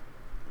of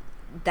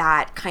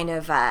that kind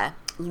of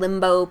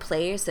limbo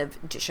place of,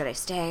 should I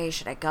stay?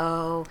 Should I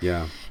go?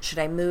 Yeah. Should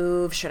I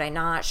move? Should I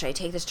not? Should I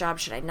take this job?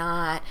 Should I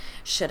not?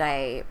 Should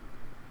I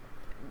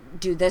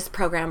do this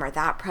program or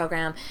that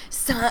program?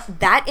 So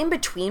that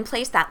in-between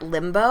place, that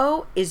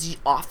limbo, is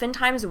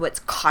oftentimes what's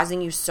causing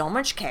you so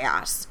much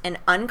chaos and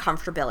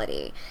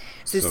uncomfortability.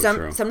 So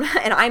some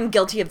and I'm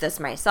guilty of this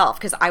myself,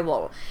 because I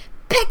will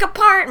pick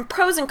apart and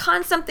pros and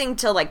cons something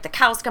till like the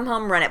cows come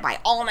home, run it by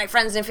all my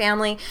friends and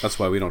family. That's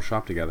why we don't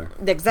shop together.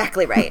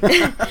 Exactly right.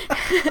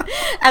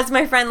 As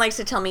my friend likes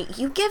to tell me,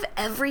 you give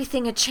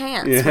everything a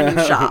chance when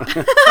you shop.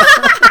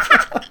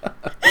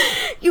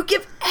 You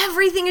give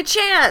everything a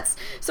chance.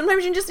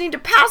 Sometimes you just need to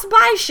pass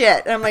by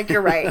shit. And I'm like,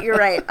 you're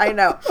right. I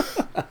know.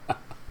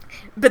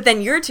 But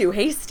then you're too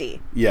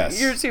hasty. Yes.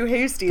 You're too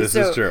hasty. This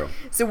is true.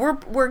 So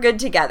we're good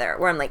together.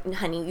 Where I'm like,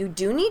 honey, you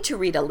do need to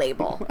read a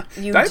label.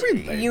 You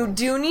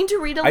do need to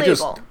read a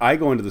label. I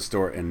go into the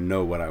store and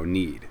know what I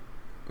need.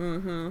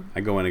 Mm-hmm.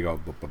 I go in and go,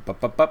 bup, bup,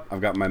 bup, bup.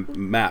 I've got my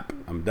map.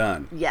 I'm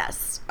done.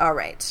 Yes. All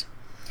right.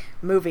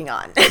 Moving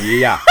on.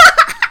 Yeah.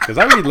 Because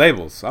I read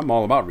labels. I'm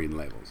all about reading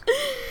labels.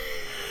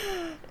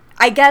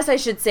 I guess I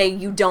should say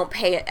you don't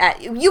pay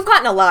it. You've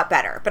gotten a lot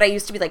better. But I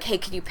used to be like, hey,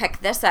 can you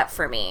pick this up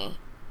for me?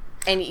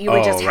 And you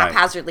would just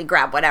haphazardly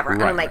grab whatever.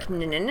 And I'm like, no.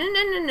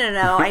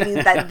 I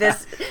need that.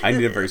 This. I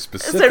need a very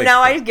specific. So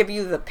now I give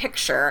you the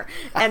picture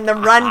and the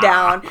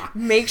rundown.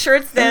 Make sure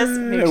it's this.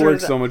 It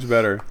works so much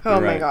better.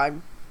 Oh my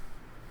God.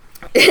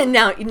 And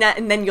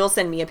then you'll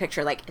send me a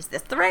picture like, is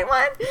this the right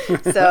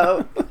one?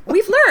 So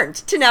we've learned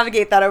to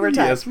navigate that over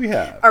time. Yes, we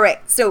have. All right.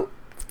 So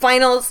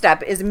final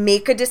step is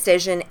make a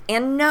decision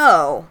and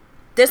know.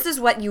 This is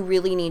what you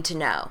really need to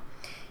know.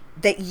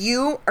 That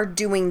you are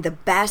doing the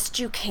best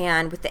you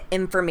can with the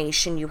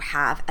information you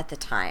have at the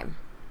time.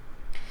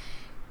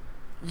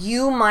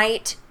 You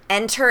might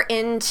enter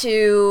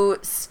into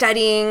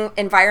studying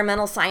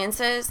environmental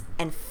sciences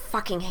and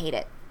fucking hate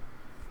it.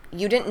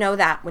 You didn't know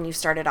that when you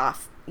started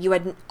off.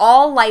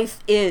 All life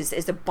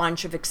is a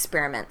bunch of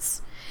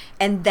experiments.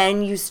 And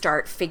then you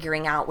start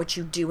figuring out what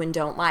you do and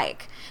don't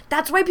like.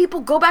 That's why people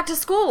go back to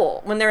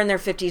school when they're in their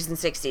 50s and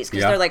 60s.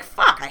 Because they're like,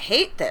 fuck, I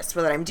hate this,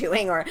 what I'm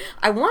doing. Or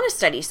I want to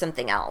study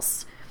something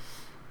else.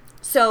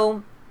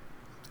 So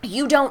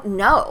you don't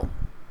know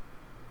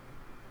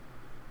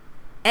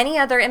any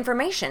other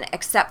information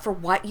except for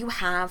what you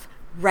have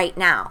right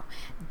now.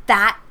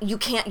 That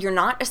you're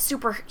not a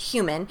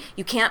superhuman.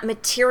 You can't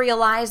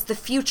materialize the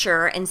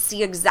future and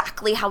see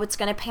exactly how it's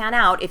going to pan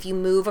out if you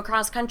move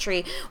across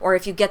country or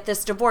if you get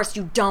this divorce.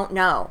 You don't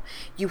know.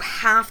 You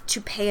have to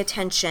pay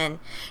attention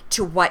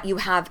to what you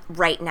have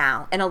right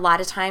now. And a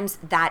lot of times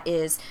that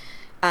is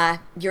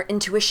your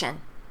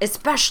intuition,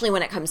 especially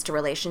when it comes to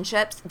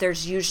relationships.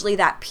 There's usually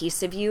that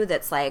piece of you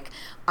that's like,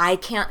 I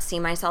can't see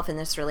myself in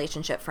this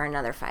relationship for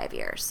another 5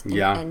 years.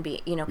 And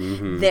be,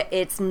 that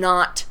it's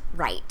not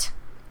right.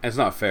 It's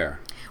not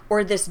fair.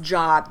 Or this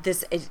job,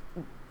 this is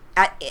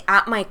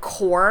at my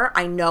core,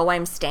 I know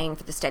I'm staying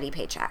for the steady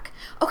paycheck.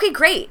 Okay,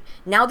 great.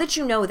 Now that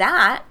you know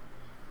that,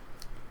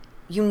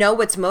 you know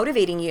what's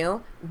motivating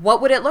you. What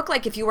would it look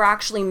like if you were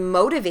actually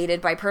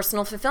motivated by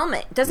personal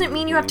fulfillment? Doesn't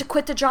mean you have to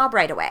quit the job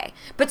right away.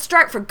 But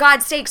for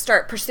God's sake,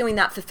 start pursuing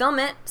that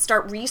fulfillment.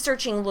 Start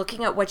researching,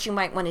 looking at what you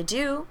might want to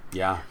do.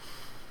 Yeah.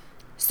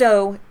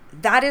 So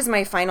that is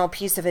my final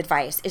piece of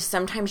advice, is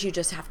sometimes you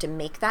just have to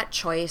make that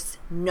choice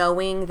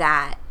knowing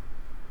that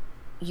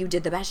you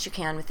did the best you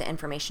can with the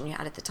information you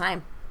had at the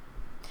time.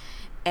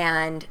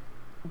 And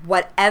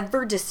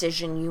whatever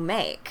decision you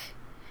make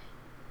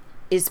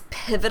is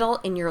pivotal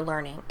in your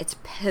learning. It's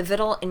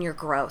pivotal in your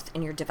growth,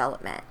 in your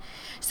development.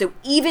 So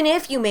even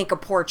if you make a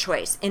poor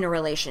choice in a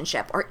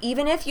relationship, or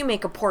even if you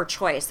make a poor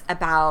choice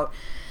about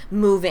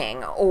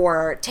moving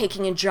or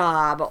taking a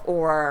job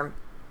or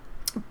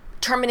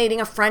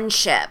terminating a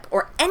friendship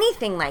or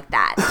anything like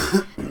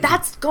that,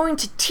 that's going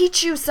to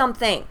teach you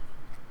something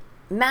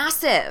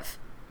massive.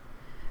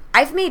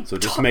 I've made... So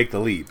just make the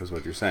leap is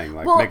what you're saying.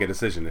 Like, make a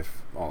decision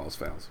if all else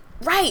fails.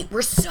 Right.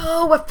 We're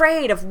so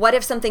afraid of what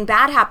if something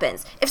bad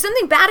happens. If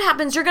something bad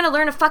happens, you're going to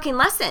learn a fucking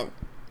lesson.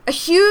 A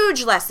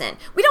huge lesson.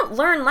 We don't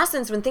learn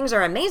lessons when things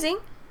are amazing.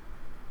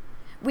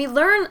 We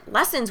learn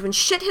lessons when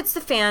shit hits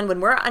the fan, when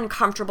we're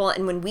uncomfortable,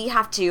 and when we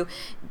have to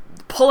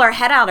pull our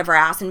head out of our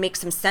ass and make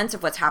some sense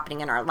of what's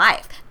happening in our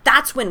life.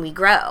 That's when we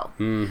grow.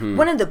 Mm-hmm.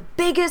 One of the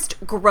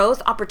biggest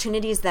growth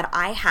opportunities that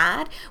I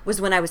had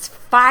was when I was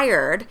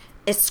fired,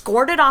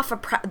 escorted off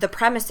the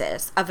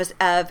premises of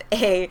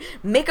a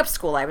makeup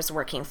school I was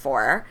working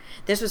for.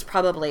 This was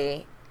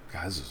probably...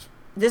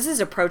 This is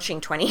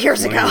approaching 20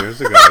 years ago. 20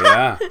 years ago,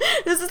 yeah.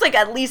 This is like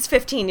at least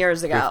 15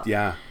 years ago.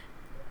 Yeah.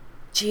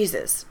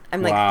 Jesus.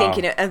 I'm like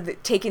thinking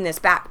of taking this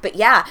back. But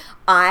yeah,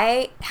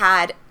 I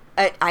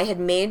had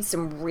made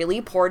some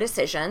really poor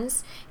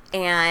decisions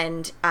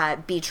and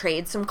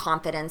betrayed some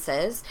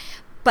confidences.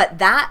 But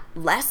that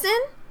lesson,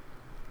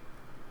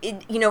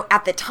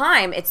 at the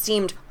time, it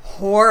seemed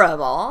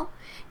horrible.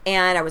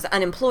 And I was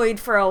unemployed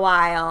for a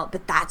while.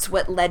 But that's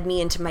what led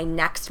me into my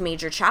next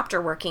major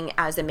chapter working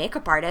as a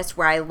makeup artist,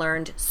 where I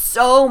learned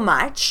so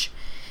much.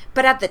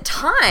 But at the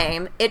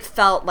time, it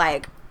felt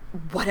like,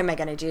 what am I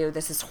going to do?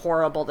 This is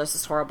horrible. This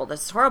is horrible.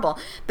 This is horrible.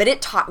 But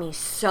it taught me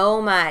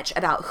so much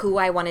about who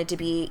I wanted to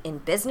be in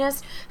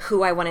business,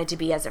 who I wanted to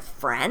be as a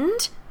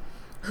friend,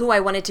 who I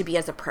wanted to be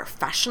as a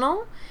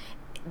professional.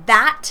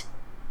 That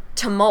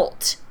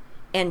tumult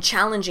and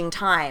challenging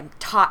time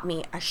taught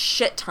me a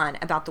shit ton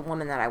about the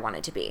woman that I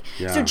wanted to be.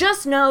 Yeah. So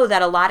just know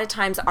that a lot of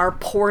times our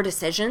poor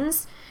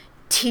decisions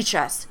teach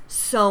us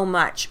so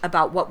much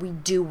about what we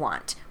do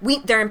want.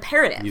 They're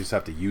imperative. You just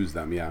have to use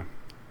them, yeah.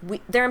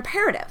 They're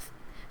imperative.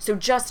 So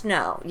just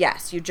know,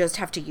 yes, you just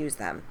have to use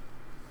them.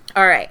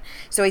 All right.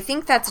 So I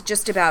think that's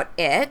just about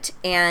it.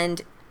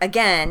 And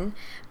again,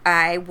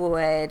 I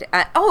would,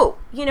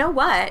 you know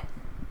what?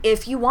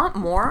 If you want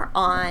more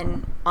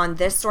on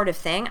this sort of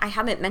thing, I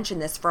haven't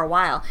mentioned this for a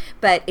while,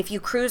 but if you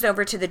cruise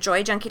over to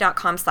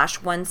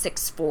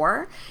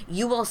thejoyjunkie.com/164,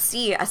 you will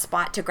see a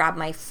spot to grab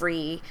my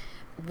free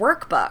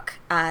workbook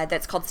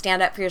that's called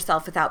Stand Up for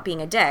Yourself Without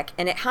Being a Dick.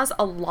 And it has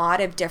a lot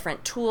of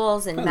different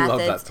tools and methods.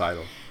 I love that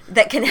title.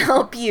 That can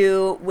help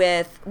you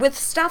with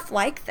stuff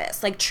like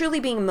this, like truly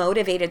being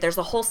motivated. There's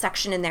a whole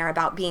section in there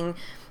about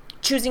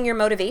choosing your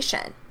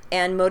motivation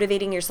and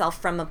motivating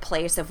yourself from a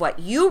place of what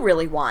you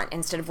really want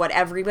instead of what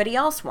everybody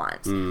else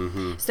wants.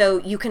 Mm-hmm. So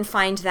you can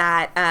find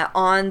that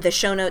on the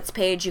show notes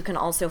page. You can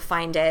also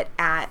find it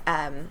at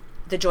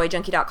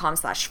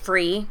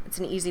thejoyjunkie.com/free. It's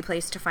an easy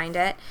place to find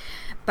it.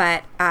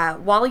 But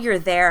while you're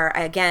there,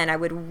 again, I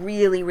would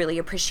really, really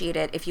appreciate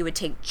it if you would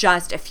take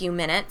just a few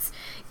minutes,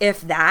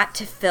 if that,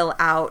 to fill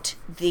out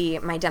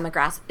my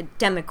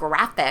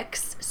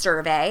demographics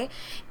survey.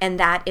 And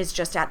that is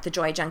just at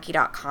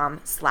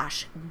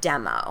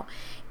thejoyjunkie.com/demo.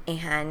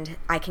 And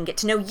I can get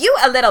to know you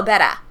a little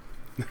better.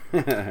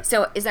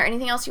 So is there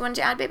anything else you wanted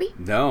to add, baby?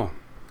 No.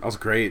 That was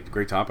great.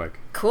 Great topic.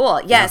 Cool.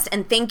 Yes. Yeah.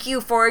 And thank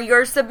you for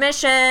your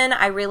submission.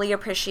 I really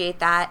appreciate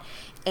that.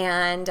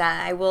 And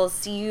I will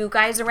see you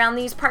guys around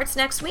these parts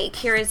next week.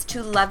 Here is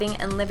to loving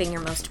and living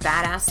your most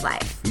badass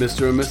life.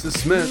 Mr. and Mrs.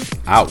 Smith,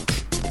 out.